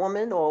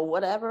woman or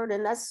whatever,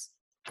 then that's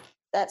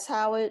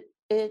how it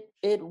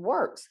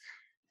works.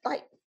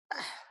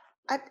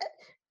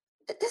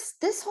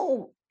 This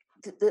whole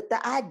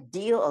the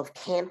idea of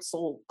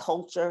cancel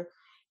culture,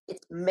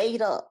 it's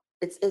made up.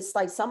 It's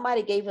like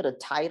somebody gave it a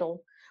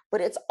title,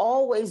 but it's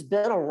always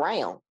been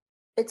around.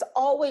 It's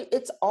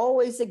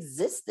always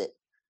existed.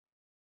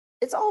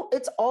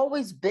 It's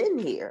always been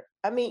here.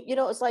 I mean,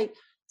 it's like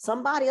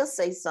somebody will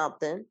say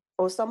something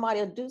or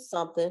somebody will do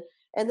something,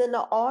 and then the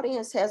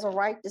audience has a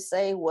right to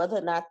say whether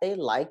or not they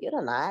like it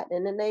or not,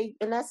 and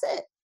that's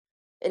it.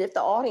 And if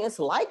the audience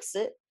likes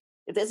it,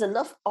 if there's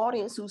enough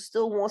audience who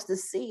still wants to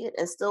see it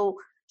and still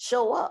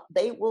show up,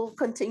 they will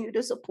continue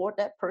to support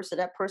that person.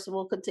 That person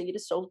will continue to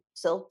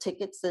sell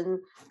tickets and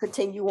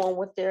continue on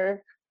with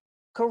their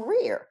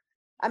career.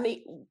 I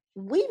mean,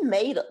 we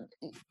made,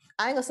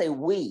 I ain't gonna say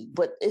we,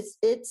 but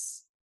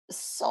it's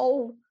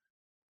so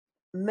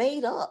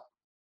made up.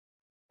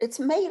 It's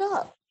made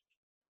up.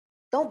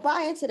 Don't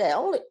buy into that.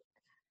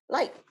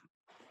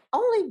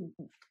 Only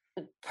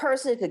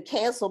person could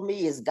cancel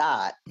me is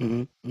God.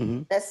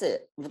 That's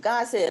it. If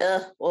God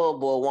said, oh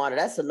boy, Wanda,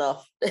 that's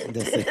enough.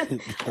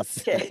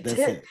 That's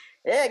it.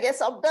 Yeah, I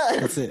guess I'm done.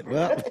 That's it.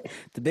 Well,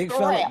 the big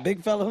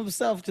fella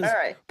himself just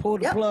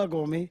pulled the plug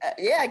on me.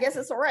 Yeah, I guess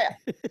it's a wrap.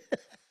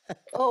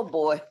 Oh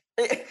boy.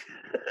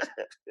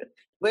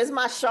 Where's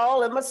my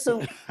shawl and my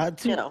suit? I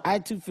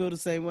too feel the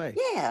same way.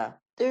 Yeah,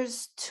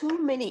 there's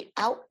too many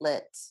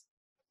outlets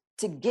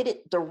to get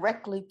it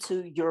directly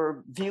to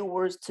your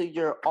viewers, to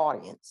your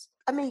audience.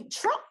 I mean,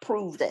 Trump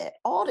proved that.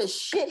 All the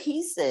shit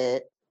he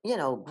said,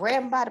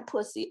 grab by the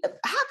pussy.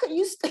 How could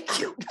you think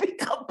you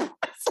become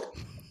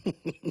president?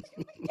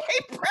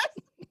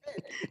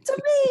 To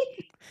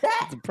me,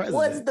 that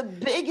was the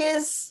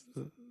biggest.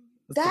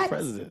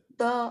 That's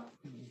the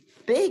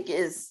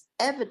biggest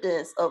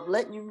evidence of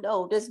letting you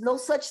know there's no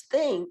such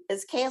thing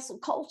as cancel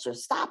culture.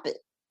 Stop it.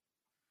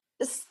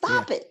 Just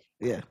stop it.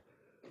 Yeah.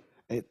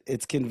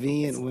 It's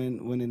convenient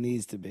when it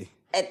needs to be.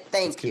 And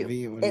thank you.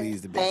 Convenient when it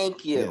needs to be.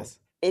 Thank you. Yes.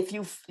 If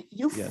you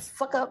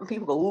fuck up and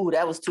people go, ooh,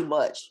 that was too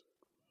much.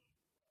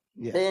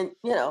 Yeah. Then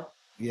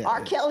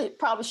R. Kelly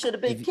probably should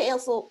have been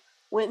canceled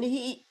when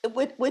he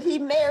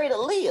married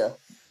Aaliyah.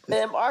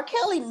 And R.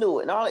 Kelly knew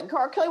it. And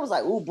R. Kelly was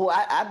like, oh boy,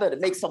 I better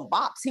make some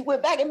bops. He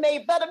went back and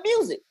made better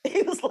music.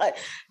 He was like,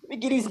 let me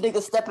get these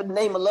niggas Step in the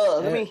Name of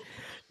Love.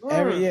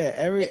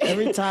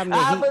 Every time the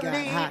Heat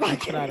got hot, he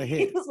put out a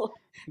hit.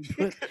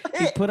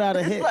 He put out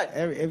a hit.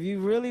 If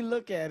you really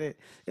look at it,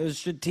 it was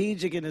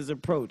strategic in his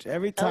approach.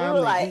 Every time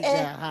the Heat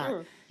got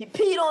hot. He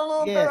peed on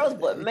little girls,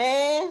 but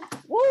man,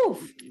 woo.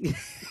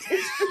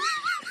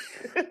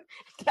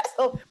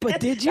 But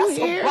did you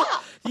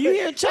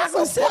hear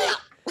Chocolate City?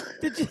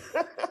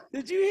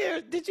 Did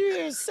you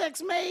hear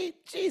Sex Maid?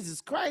 Jesus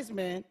Christ,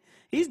 man.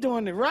 He's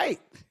doing it right.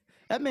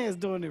 That man's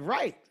doing it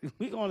right.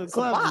 We going to the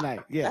club tonight.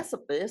 Yeah.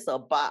 It's a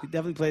bop. He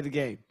definitely played the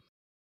game.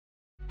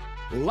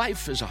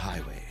 Life is a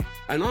highway,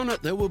 and on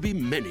it there will be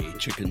many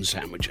chicken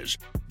sandwiches.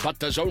 But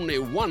there's only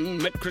one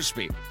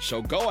McCrispy.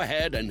 So go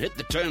ahead and hit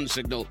the turn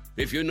signal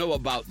if you know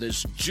about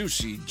this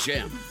juicy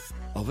gem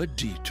of a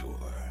detour.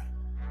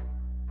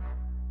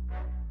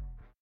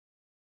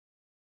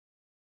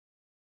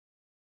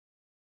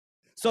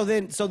 So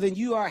then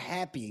you are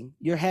happy.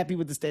 You're happy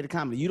with the state of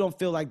comedy. You don't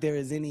feel like there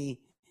is any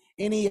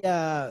you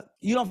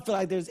don't feel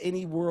like there's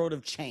any world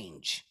of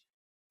change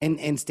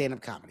in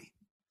stand-up comedy.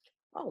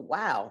 Oh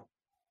wow.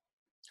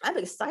 I'm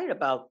excited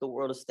about the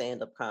world of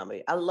stand-up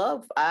comedy.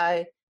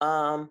 Because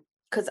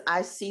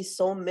I see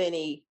so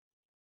many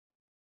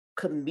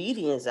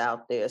comedians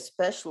out there,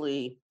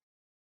 especially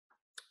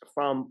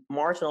from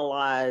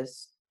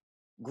marginalized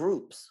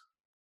groups.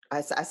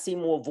 I see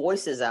more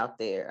voices out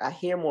there. I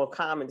hear more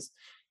comics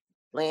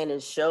landing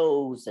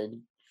shows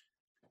and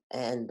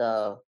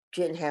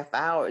getting half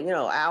hour,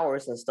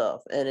 hours and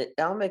stuff. And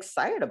I'm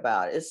excited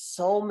about it. It's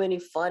so many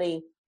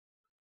funny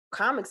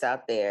comics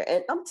out there.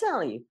 And I'm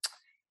telling you,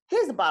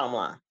 here's the bottom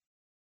line.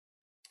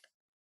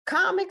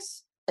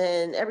 Comics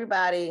and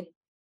everybody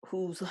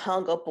who's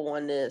hung up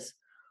on this,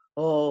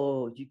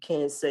 oh, you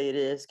can't say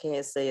this,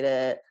 can't say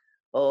that.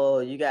 Oh,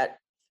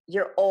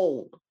 you're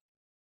old.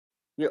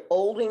 You're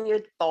old in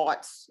your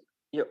thoughts.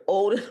 You're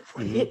old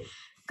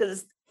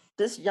because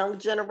this young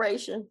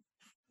generation,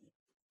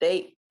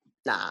 they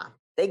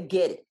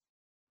get it.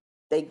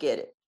 They get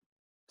it.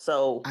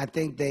 So I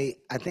think they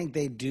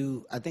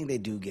do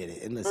get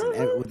it. And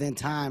listen, within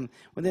time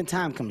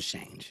comes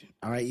change.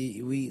 All right.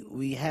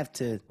 We have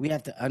to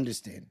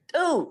understand.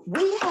 Dude,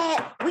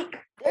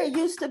 there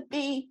used to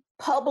be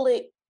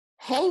public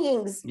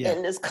hangings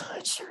in this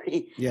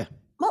country. Yeah.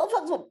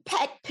 Motherfuckers would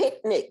pack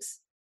picnics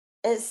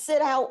and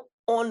sit out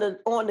on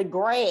the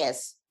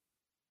grass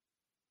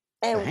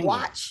and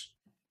watch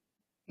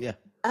a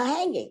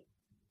hanging.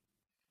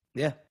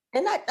 Yeah.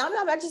 And I'm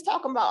not just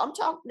talking about, I'm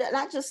talking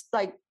not just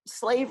like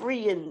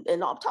slavery and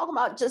I'm talking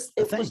about just,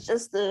 it was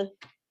just the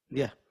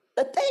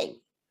thing.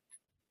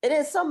 And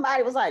then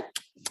somebody was like,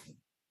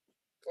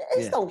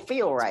 this don't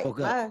feel right.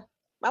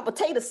 My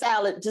potato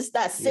salad just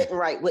not sitting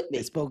right with me.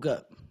 They spoke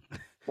up.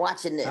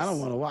 Watching this. I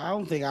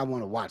don't think I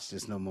want to watch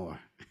this no more.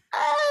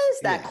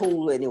 It's not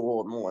cool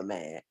anymore,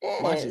 man.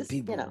 Watching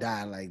people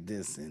die like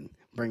this and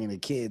bringing the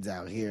kids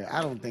out here,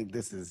 I don't think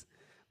this is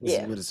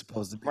what it's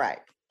supposed to be. Right.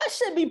 I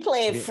should be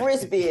playing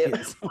frisbee.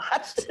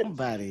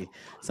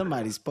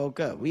 Somebody spoke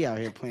up. We out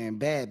here playing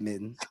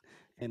badminton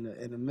in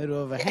the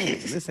middle of a hang.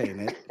 This ain't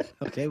it.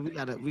 Okay, we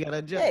gotta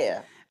adjust.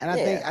 Yeah. And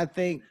I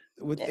think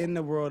within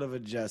the world of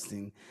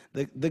adjusting,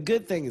 the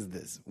good thing is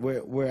this.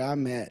 Where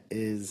I'm at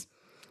is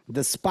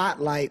the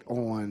spotlight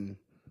on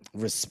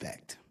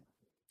respect.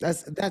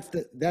 That's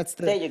the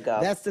there you go.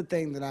 That's the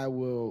thing that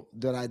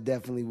I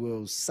definitely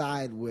will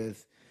side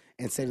with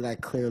and say that I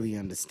clearly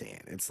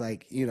understand. It's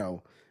like,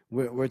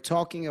 we're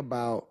talking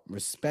about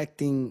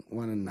respecting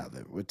one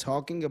another. We're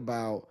talking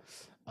about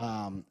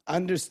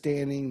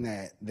understanding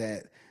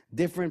that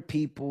different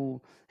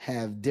people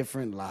have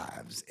different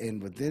lives,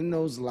 and within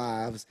those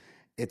lives,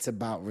 it's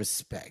about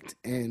respect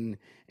and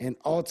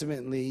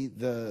ultimately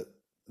the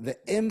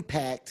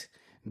impact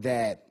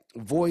that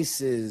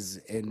voices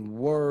and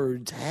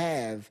words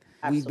have.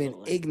 We've been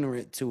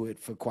ignorant to it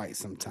for quite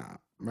some time,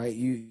 right?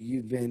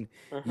 You've been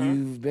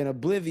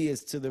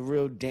oblivious to the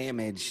real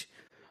damage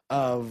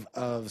of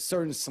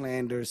certain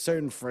slander,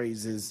 certain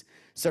phrases,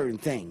 certain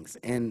things.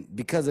 And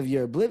because of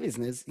your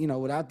obliviousness,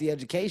 without the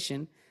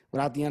education,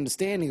 without the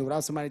understanding,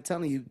 without somebody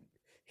telling you,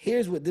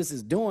 here's what this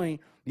is doing,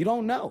 you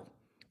don't know.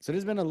 So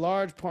there's been a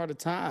large part of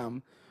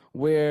time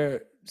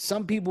where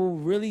some people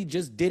really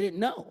just didn't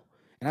know.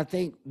 And I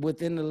think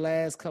within the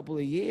last couple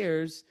of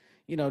years,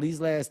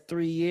 these last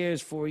 3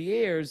 years, 4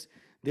 years,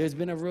 there's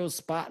been a real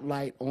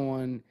spotlight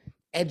on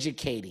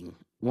educating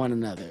one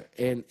another.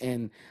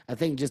 And I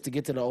think just to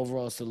get to the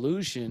overall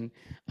solution,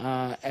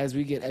 as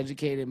we get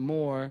educated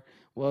more,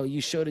 well, you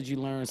show that you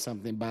learn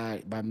something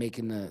by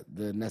making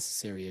the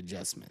necessary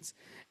adjustments.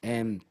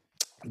 And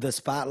the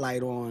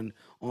spotlight on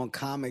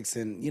comics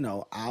and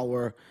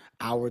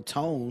our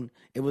tone,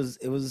 it was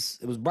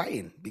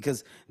brightened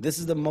because this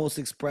is the most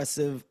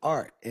expressive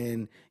art.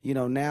 And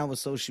now with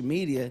social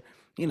media,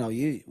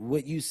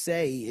 what you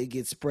say, it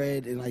gets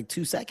spread in like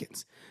 2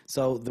 seconds.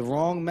 So the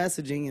wrong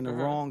messaging and the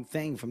wrong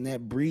thing from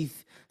that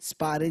brief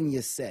spot in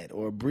your set,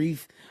 or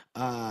brief,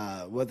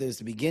 whether it's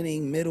the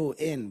beginning, middle,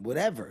 end,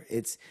 whatever,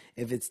 if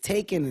it's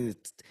taken and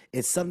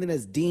it's something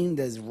that's deemed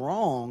as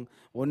wrong,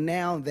 well,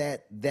 now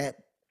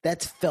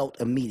that's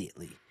felt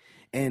immediately.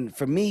 And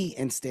for me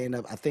in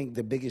stand-up, I think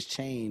the biggest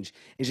change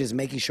is just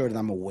making sure that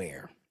I'm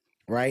aware,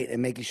 right?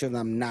 And making sure that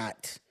I'm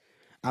not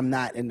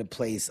in the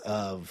place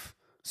of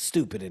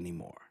stupid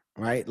anymore,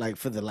 right? Like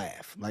for the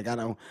laugh. Like I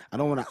don't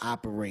want to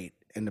operate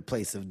in the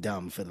place of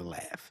dumb for the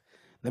laugh.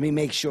 Let me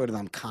make sure that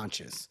I'm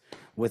conscious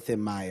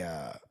within my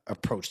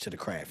approach to the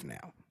craft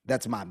now.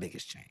 That's my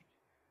biggest change.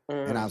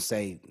 And I'll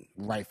say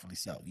rightfully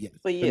so. Yeah,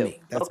 for you.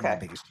 Me, that's my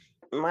biggest change.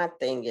 My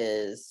thing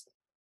is,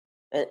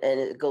 and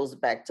it goes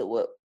back to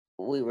what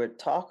we were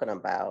talking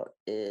about,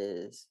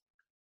 is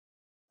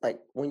like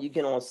when you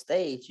get on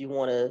stage, you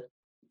want to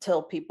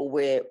tell people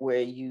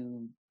where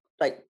you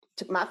like.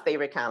 My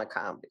favorite kind of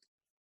comedy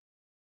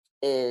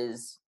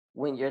is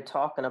when you're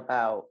talking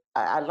about,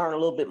 I learn a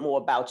little bit more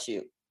about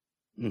you.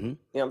 Mm-hmm. You know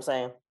what I'm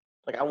saying?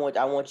 Like I want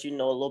you to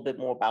know a little bit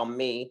more about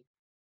me,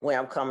 where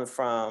I'm coming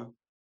from,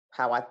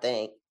 how I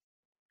think.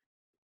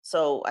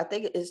 So I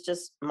think it's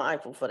just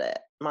mindful for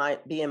that,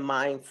 being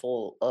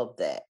mindful of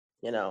that,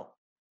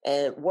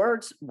 and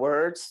words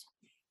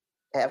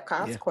have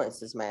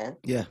consequences, man.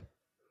 Yeah.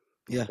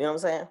 You know what I'm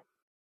saying?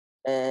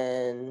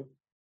 And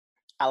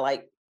I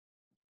like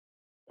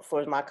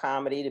for my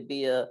comedy to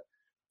be a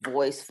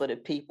voice for the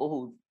people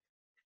who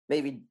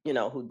maybe,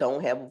 who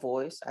don't have a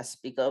voice. I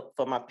speak up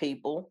for my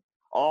people,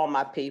 all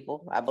my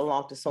people. I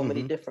belong to so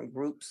many different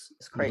groups.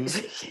 It's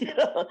crazy.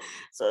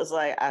 So it's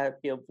like I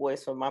be a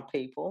voice for my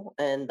people.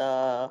 And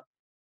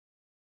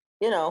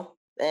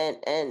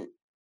and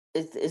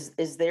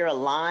is there a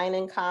line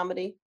in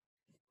comedy?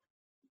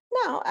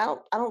 No,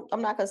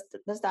 I'm not, because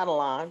there's not a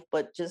line,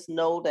 but just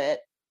know that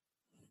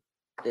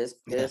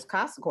there's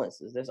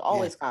consequences. There's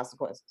always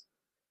consequences.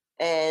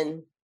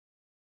 And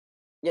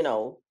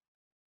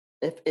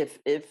if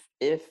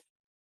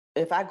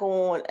I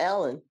go on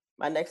Ellen,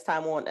 my next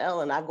time on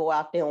Ellen, I go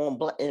out there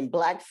in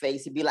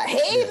blackface and be like,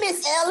 "Hey,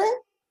 Miss Ellen,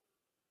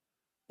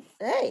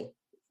 hey,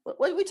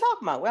 what are we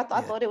talking about?" I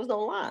thought there was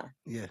no line.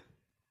 Yeah.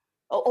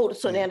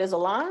 So now there's a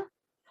line.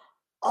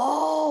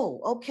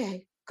 Oh,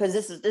 okay. Because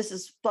this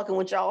is fucking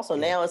with y'all. So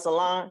now it's a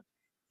line.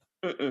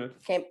 You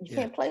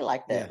can't play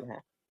like that,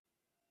 man.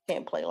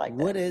 Can't play like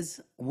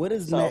that. What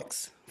is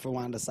next for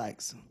Wanda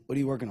Sykes? What are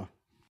you working on?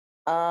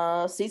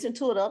 Season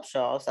 2 of the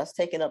Upshaws. That's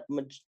taking up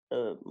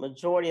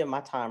majority of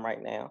my time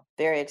right now.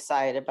 Very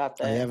excited about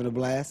that. Are you having a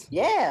blast?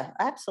 Yeah,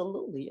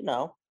 absolutely.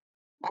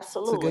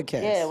 Absolutely. It's a good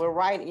cast. Yeah, we're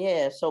writing.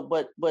 Yeah. So,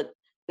 but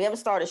we haven't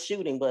started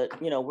shooting, but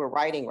we're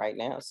writing right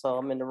now. So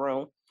I'm in the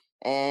room,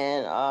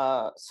 and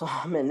so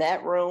I'm in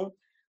that room.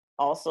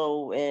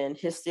 Also in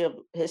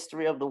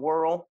History of the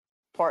World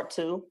Part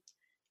 2.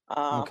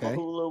 For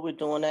Hulu, we're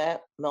doing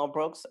that, Mel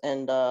Brooks,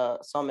 and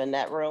so I'm in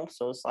that room.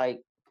 So it's like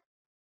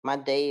my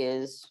day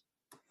is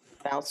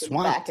bouncing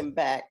back and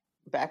back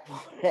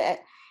on that.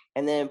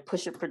 And then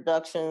Push It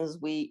Productions,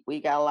 we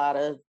got a lot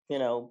of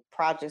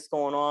projects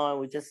going on.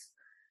 We just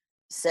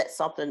set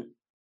something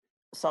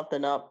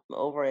up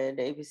over at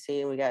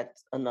ABC, and we got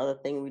another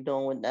thing we're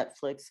doing with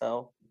Netflix.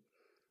 So,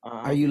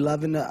 are you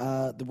loving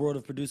the world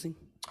of producing?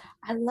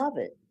 I love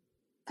it.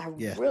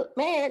 Really,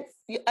 man.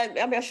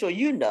 I'm sure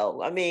you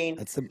know. I mean,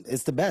 it's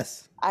the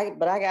best.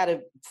 But I got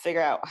to figure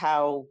out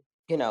how.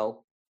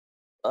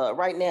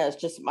 Right now it's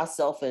just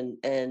myself and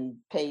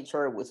Paige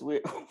Hurwitz.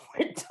 We're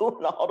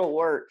doing all the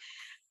work,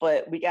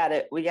 but we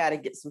gotta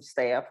get some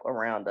staff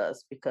around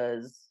us,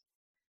 because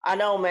I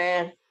know,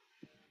 man.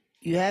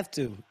 You have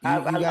to. I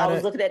gotta,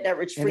 was looking at that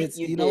retreat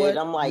you know did. what?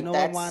 I'm like, you know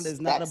what, Wanda?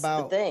 It's not that's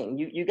about the thing.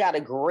 You got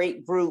a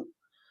great group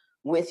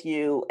with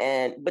you,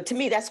 but to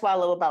me, that's what I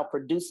love about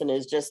producing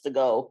is just to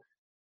go,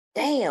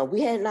 damn,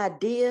 we had an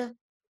idea,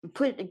 we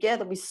put it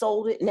together, we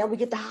sold it, and now we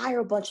get to hire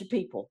a bunch of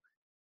people.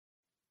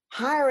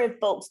 Hiring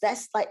folks,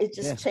 that's like it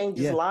just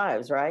changes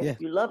lives, right? Yeah.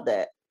 You love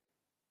that,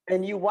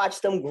 and you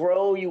watch them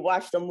grow, you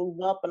watch them move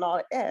up, and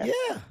all that.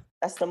 Yeah,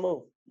 that's the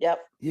move. Yep.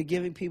 You're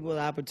giving people an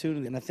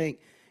opportunity, and I think,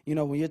 you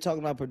know, when you're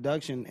talking about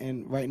production,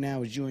 and right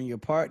now it's you and your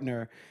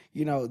partner,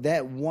 you know,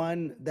 that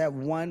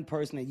one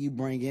person that you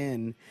bring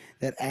in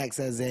that acts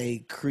as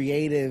a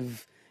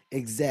creative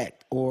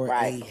exec or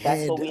a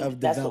head of development.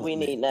 That's what we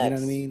need next. You know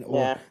what I mean?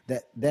 Or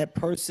that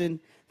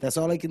person, that's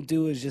all they can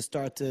do is just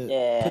start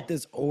to put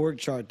this org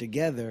chart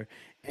together.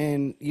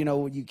 And you know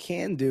what you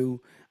can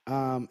do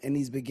in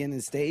these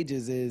beginning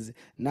stages is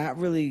not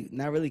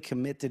really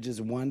commit to just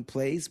one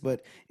place,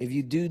 but if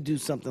you do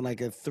something like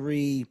a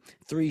three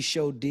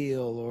show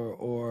deal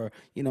or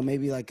you know,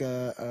 maybe like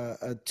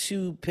a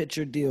 2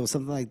 picture deal,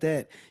 something like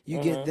that,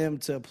 you get them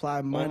to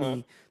apply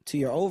money to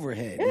your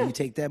overhead, and you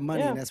take that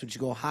money and that's what you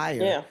go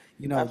hire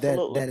you know,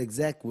 that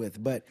exec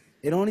with. But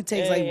it only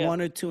takes like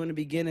 1 or 2 in the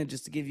beginning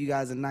just to give you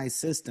guys a nice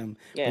system.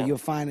 But you'll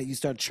find that you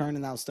start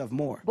churning out stuff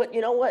more. But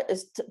you know what?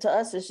 It's to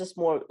us, it's just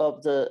more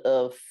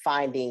of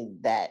finding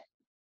that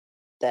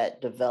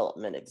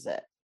development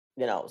exec.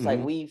 You know, it's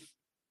like we've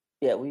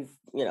you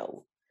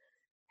know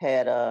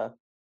had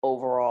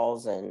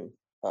overalls and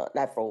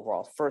not for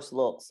overalls, first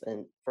look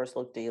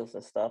deals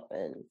and stuff,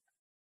 and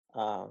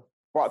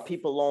brought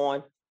people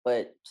on,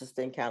 but just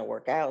didn't kind of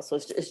work out. So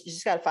you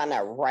just got to find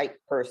that right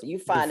person. You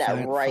find the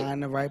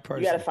right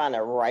person. You got to find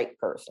the right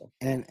person.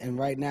 And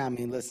right now, I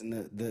mean, listen,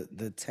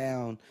 the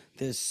town,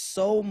 there's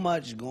so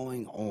much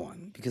going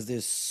on because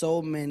there's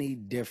so many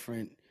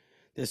different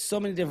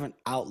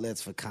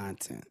outlets for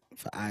content,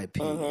 for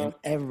IP, and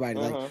everybody.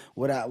 Like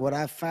what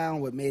I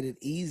found, what made it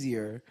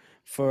easier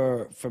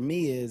for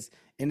me is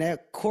in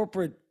that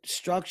corporate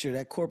structure,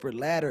 that corporate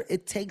ladder,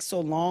 it takes so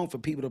long for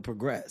people to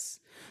progress.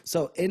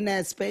 So in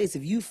that space,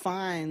 if you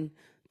find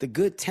the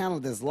good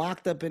talent that's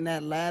locked up in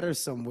that ladder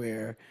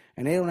somewhere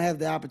and they don't have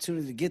the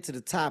opportunity to get to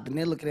the top and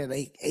they're looking at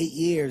 8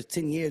 years,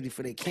 10 years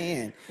before they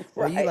can,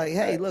 or you're like,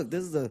 hey, look,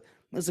 this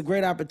is a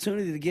great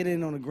opportunity to get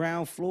in on the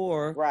ground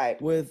floor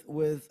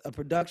with a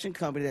production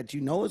company that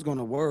you know is going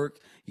to work.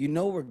 You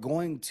know we're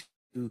going to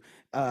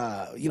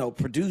you know,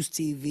 produce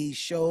TV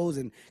shows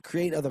and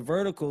create other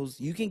verticals.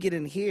 You can get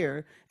in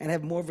here and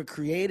have more of a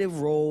creative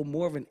role,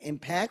 more of an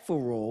impactful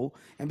role,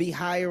 and be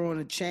higher on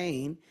the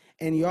chain.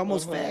 And you're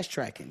almost fast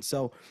tracking.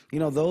 So, you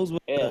know, those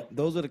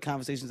were the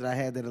conversations that I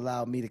had that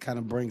allowed me to kind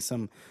of bring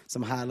some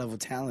high level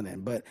talent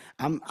in. But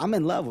I'm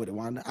in love with it,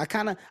 Wanda.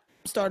 I'm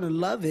starting to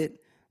love it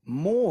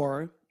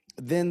more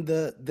than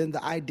the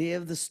idea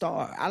of the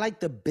star. I like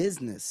the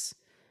business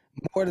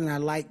more than I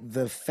like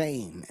the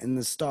fame and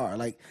the star.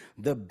 Like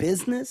the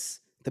business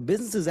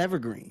is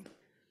evergreen.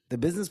 The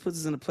business puts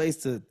us in a place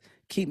to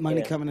keep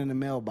money coming in the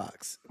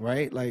mailbox,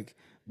 right? Like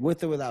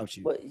with or without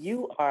you. But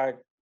you are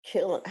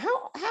killing.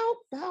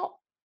 How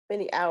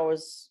many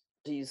hours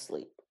do you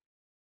sleep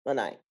a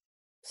night?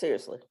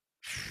 Seriously.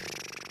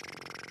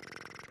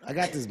 I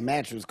got this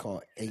mattress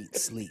called 8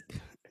 Sleep,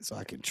 so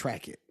I can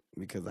track it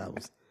because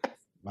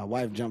my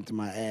wife jumped in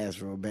my ass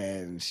real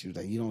bad and she was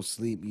like, you don't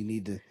sleep, you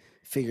need to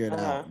figure it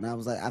out. And I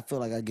was like, I feel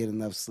like I get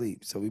enough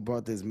sleep. So we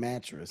bought this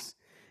mattress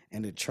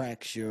and it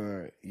tracks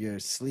your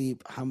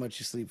sleep, how much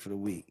you sleep for the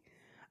week.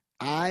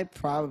 I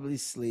probably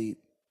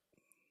sleep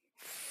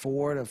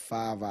 4 to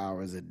 5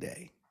 hours a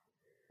day.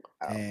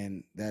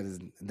 And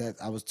that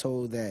I was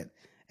told that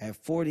at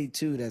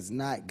 42, that's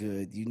not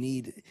good. You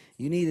need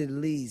at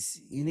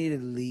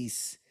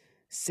least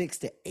 6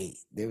 to 8.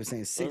 They were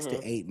saying 6 to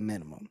 8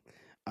 minimum.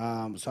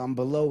 So I'm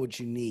below what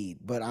you need,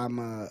 but I'm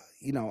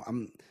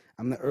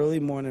the early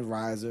morning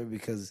riser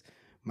because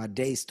my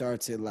day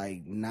starts at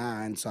like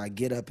 9, so I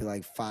get up at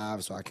like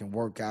 5 so I can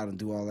work out and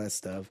do all that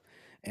stuff.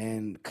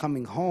 And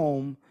coming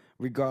home,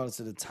 regardless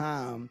of the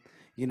time,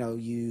 you know,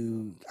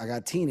 I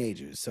got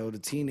teenagers, so the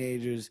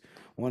teenagers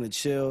want to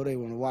chill, they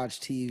want to watch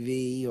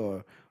TV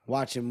or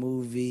watch a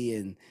movie,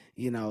 and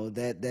you know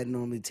that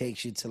normally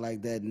takes you to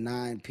like that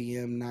 9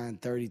 p.m.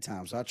 9:30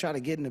 time. So I try to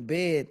get into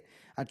bed.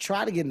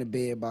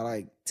 By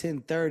like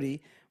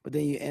 10:30, but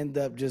then you end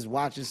up just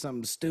watching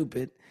something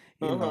stupid.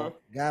 You know,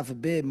 God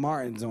forbid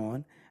Martin's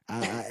on.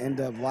 I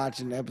end up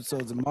watching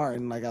episodes of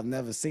Martin like I've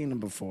never seen him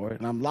before,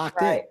 and I'm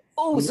locked in.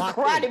 Oh, it's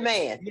Karate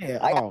Man. Yeah.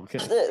 Okay.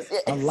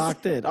 I'm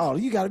locked in. Oh,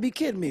 you got to be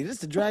kidding me. This is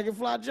the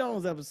Dragonfly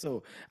Jones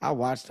episode. I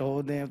watched the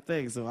whole damn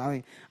thing. So,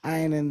 I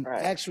ain't in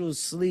actual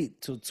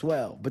sleep till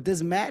 12. But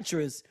this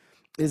mattress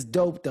is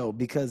dope, though,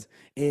 because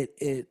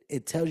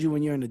it tells you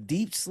when you're in a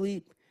deep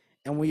sleep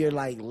and when you're,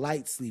 like,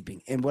 light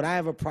sleeping. And what I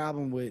have a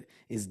problem with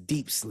is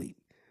deep sleep.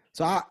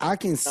 So, I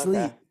can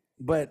sleep,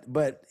 but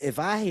if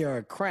I hear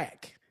a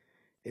crack,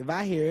 if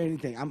I hear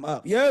anything, I'm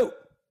up. Yo!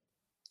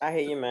 I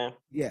hear you, man.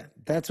 Yeah,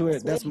 that's my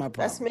problem.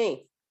 That's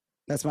me.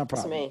 That's my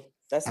problem.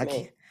 That's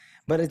me.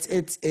 But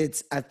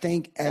it's I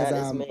think That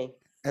is me.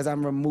 as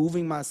I'm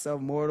removing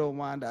myself more to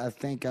Wanda, I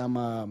think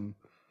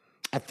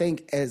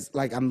as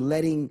like I'm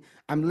letting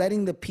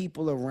the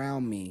people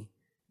around me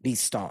be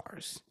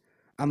stars.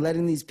 I'm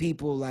letting these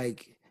people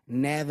like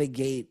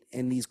navigate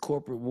in these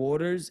corporate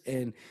waters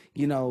and,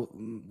 you know,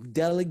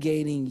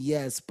 delegating,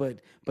 yes, but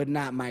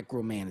not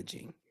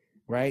micromanaging,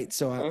 right?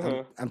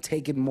 So I'm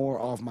taking more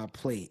off my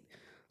plate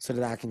so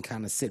that I can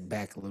kind of sit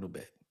back a little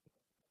bit.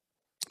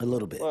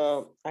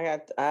 Well, I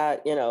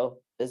you know,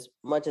 as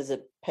much as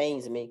it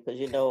pains me, because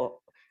you know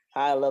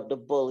I love to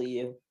bully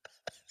you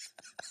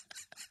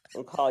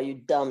and call you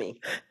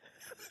dummy.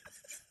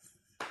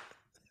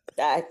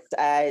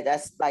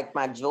 That's like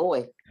my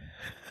joy.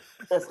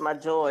 That's my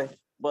joy.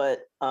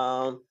 But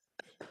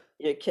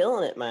you're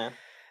killing it, man.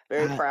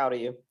 Very proud of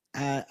you.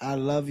 I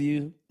love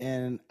you,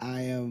 and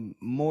I am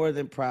more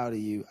than proud of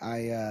you.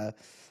 I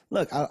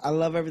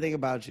love everything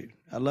about you.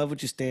 I love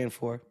what you stand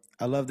for.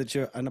 I love that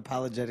you're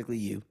unapologetically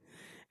you,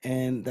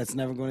 and that's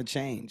never going to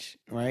change,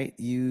 right?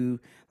 You,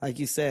 like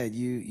you said,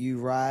 you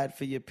ride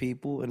for your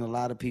people, and a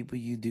lot of people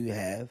you do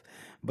have.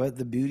 But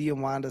the beauty of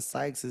Wanda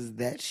Sykes is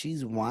that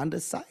she's Wanda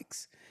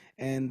Sykes,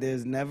 and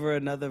there's never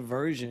another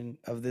version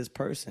of this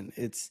person.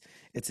 It's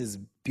as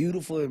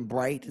beautiful and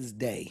bright as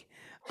day.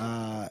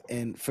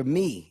 And for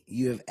me,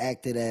 you have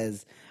acted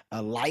as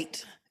a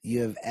light.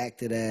 You have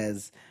acted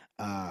as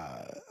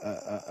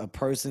a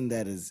person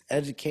that has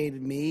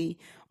educated me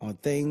on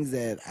things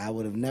that I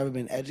would have never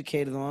been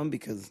educated on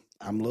because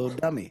I'm a little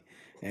dummy.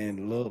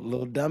 And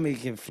little dummy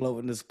can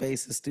float in the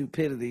space of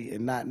stupidity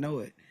and not know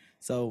it.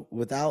 So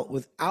without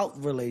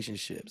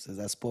relationships, as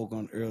I spoke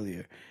on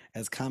earlier,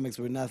 as comics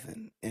were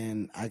nothing.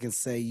 And I can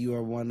say you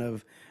are one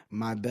of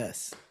my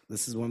best.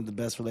 This is one of the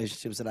best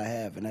relationships that I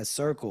have. And that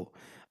circle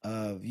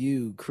of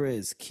you,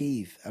 Chris,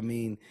 Keith, I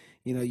mean,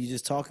 you know, you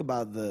just talk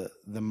about the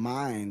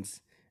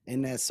minds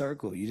in that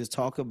circle. You just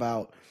talk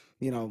about,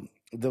 you know,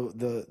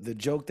 the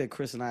joke that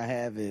Chris and I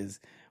have is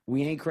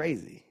we ain't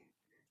crazy.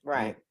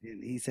 Right.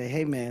 And he said,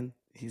 hey, man,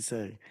 he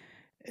said,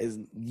 as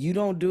you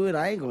don't do it,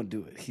 I ain't gonna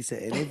do it. He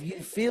said, and if you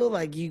feel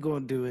like you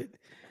gonna do it,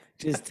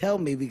 just tell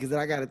me, because then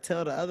I gotta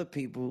tell the other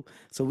people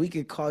so we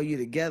can call you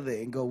together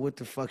and go, what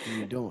the fuck are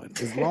you doing?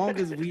 As long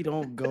as we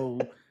don't go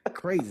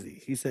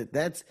crazy. He said,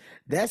 that's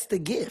the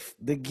gift.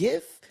 The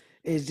gift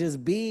is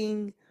just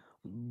being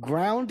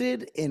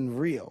grounded and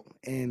real.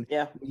 And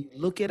yeah, you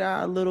look at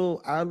our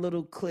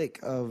little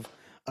clique of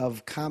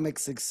comic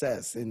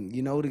success, and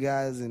you know the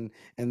guys and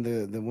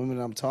the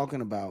women I'm talking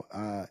about,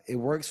 it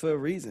works for a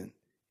reason.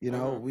 You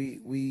know,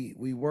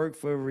 we work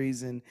for a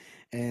reason,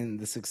 and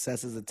the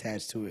success is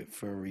attached to it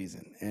for a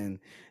reason. And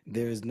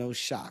there is no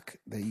shock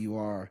that you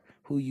are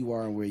who you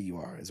are and where you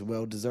are. It's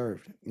well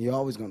deserved. You're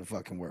always going to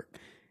fucking work.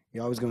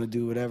 You're always going to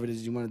do whatever it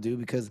is you want to do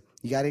because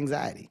you got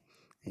anxiety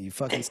and you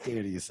fucking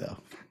scared of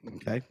yourself.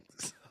 Okay?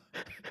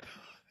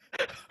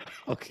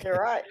 Okay. You're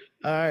right.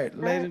 All right,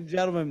 ladies and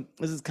gentlemen,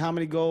 this is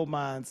Comedy Gold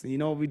Mines. And you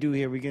know what we do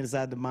here? We get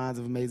inside the minds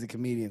of amazing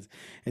comedians.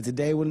 And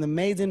today, with an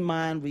amazing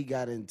mind we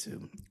got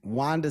into,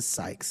 Wanda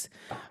Sykes.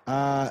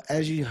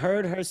 As you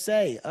heard her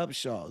say,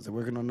 Upshaws, they're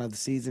working on another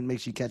season.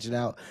 Make sure you catch it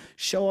out.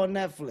 Show on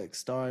Netflix,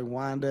 starring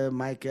Wanda,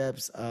 Mike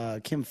Epps,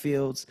 Kim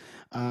Fields.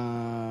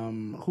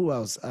 Who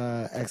else?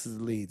 Exes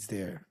leads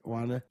there.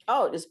 Wanda?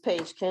 Oh, it's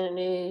Paige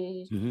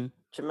Kennedy,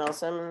 Jamel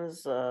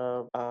Simmons,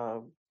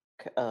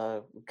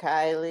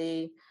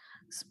 Kylie,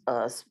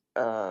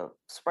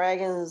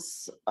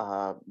 Spraggins,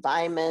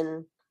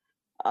 Diamond,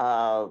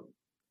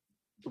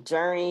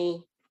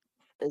 Journey.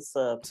 It's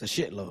a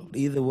shitload.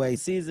 Either way,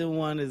 season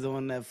 1 is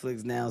on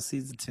Netflix now.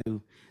 Season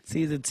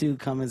 2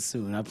 coming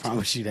soon. I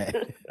promise you that.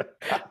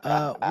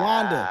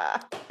 Wanda,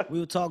 we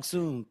will talk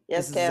soon.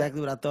 Yes, this is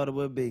exactly what I thought it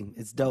would be.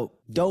 It's dope.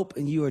 Dope,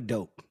 and you are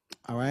dope.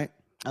 All right?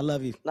 I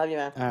love you. Love you,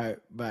 man. All right,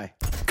 bye.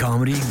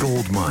 Comedy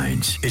Gold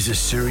Mines is a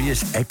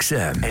Sirius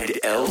XM and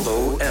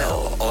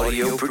LOL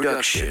audio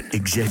production.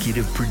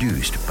 Executive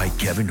produced by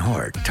Kevin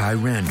Hart, Ty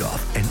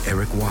Randolph, and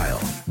Eric Weil.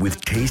 With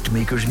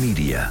Tastemakers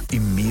Media,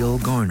 Emil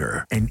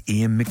Garner, and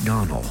Ian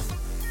McDonald.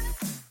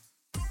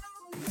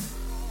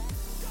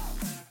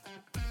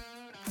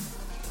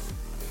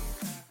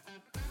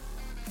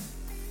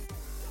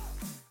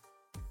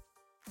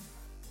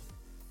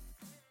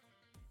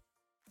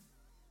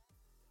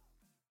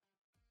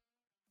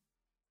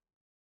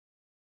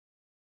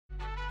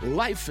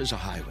 Life is a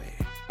highway,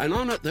 and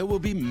on it there will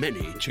be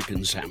many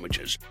chicken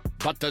sandwiches.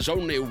 But there's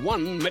only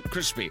one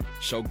McCrispy.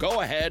 So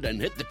go ahead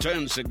and hit the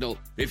turn signal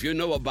if you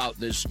know about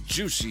this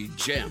juicy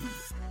gem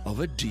of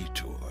a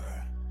detour.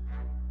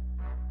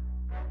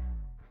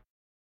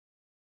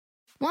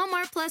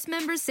 Walmart Plus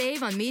members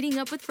save on meeting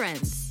up with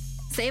friends.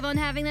 Save on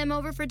having them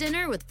over for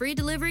dinner with free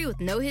delivery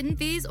with no hidden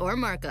fees or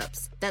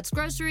markups. That's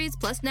groceries,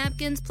 plus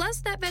napkins,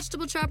 plus that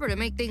vegetable chopper to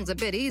make things a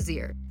bit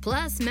easier.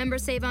 Plus,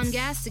 members save on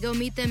gas to go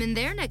meet them in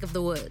their neck of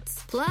the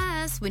woods.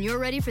 Plus, when you're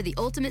ready for the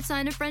ultimate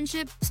sign of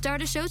friendship,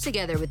 start a show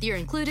together with your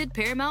included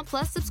Paramount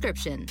Plus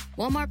subscription.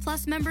 Walmart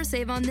Plus members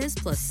save on this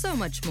plus so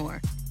much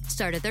more.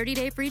 Start a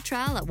 30-day free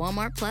trial at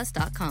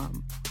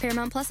walmartplus.com.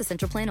 Paramount Plus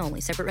Essential Plan only.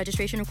 Separate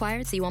registration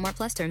required. See Walmart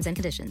Plus terms and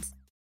conditions.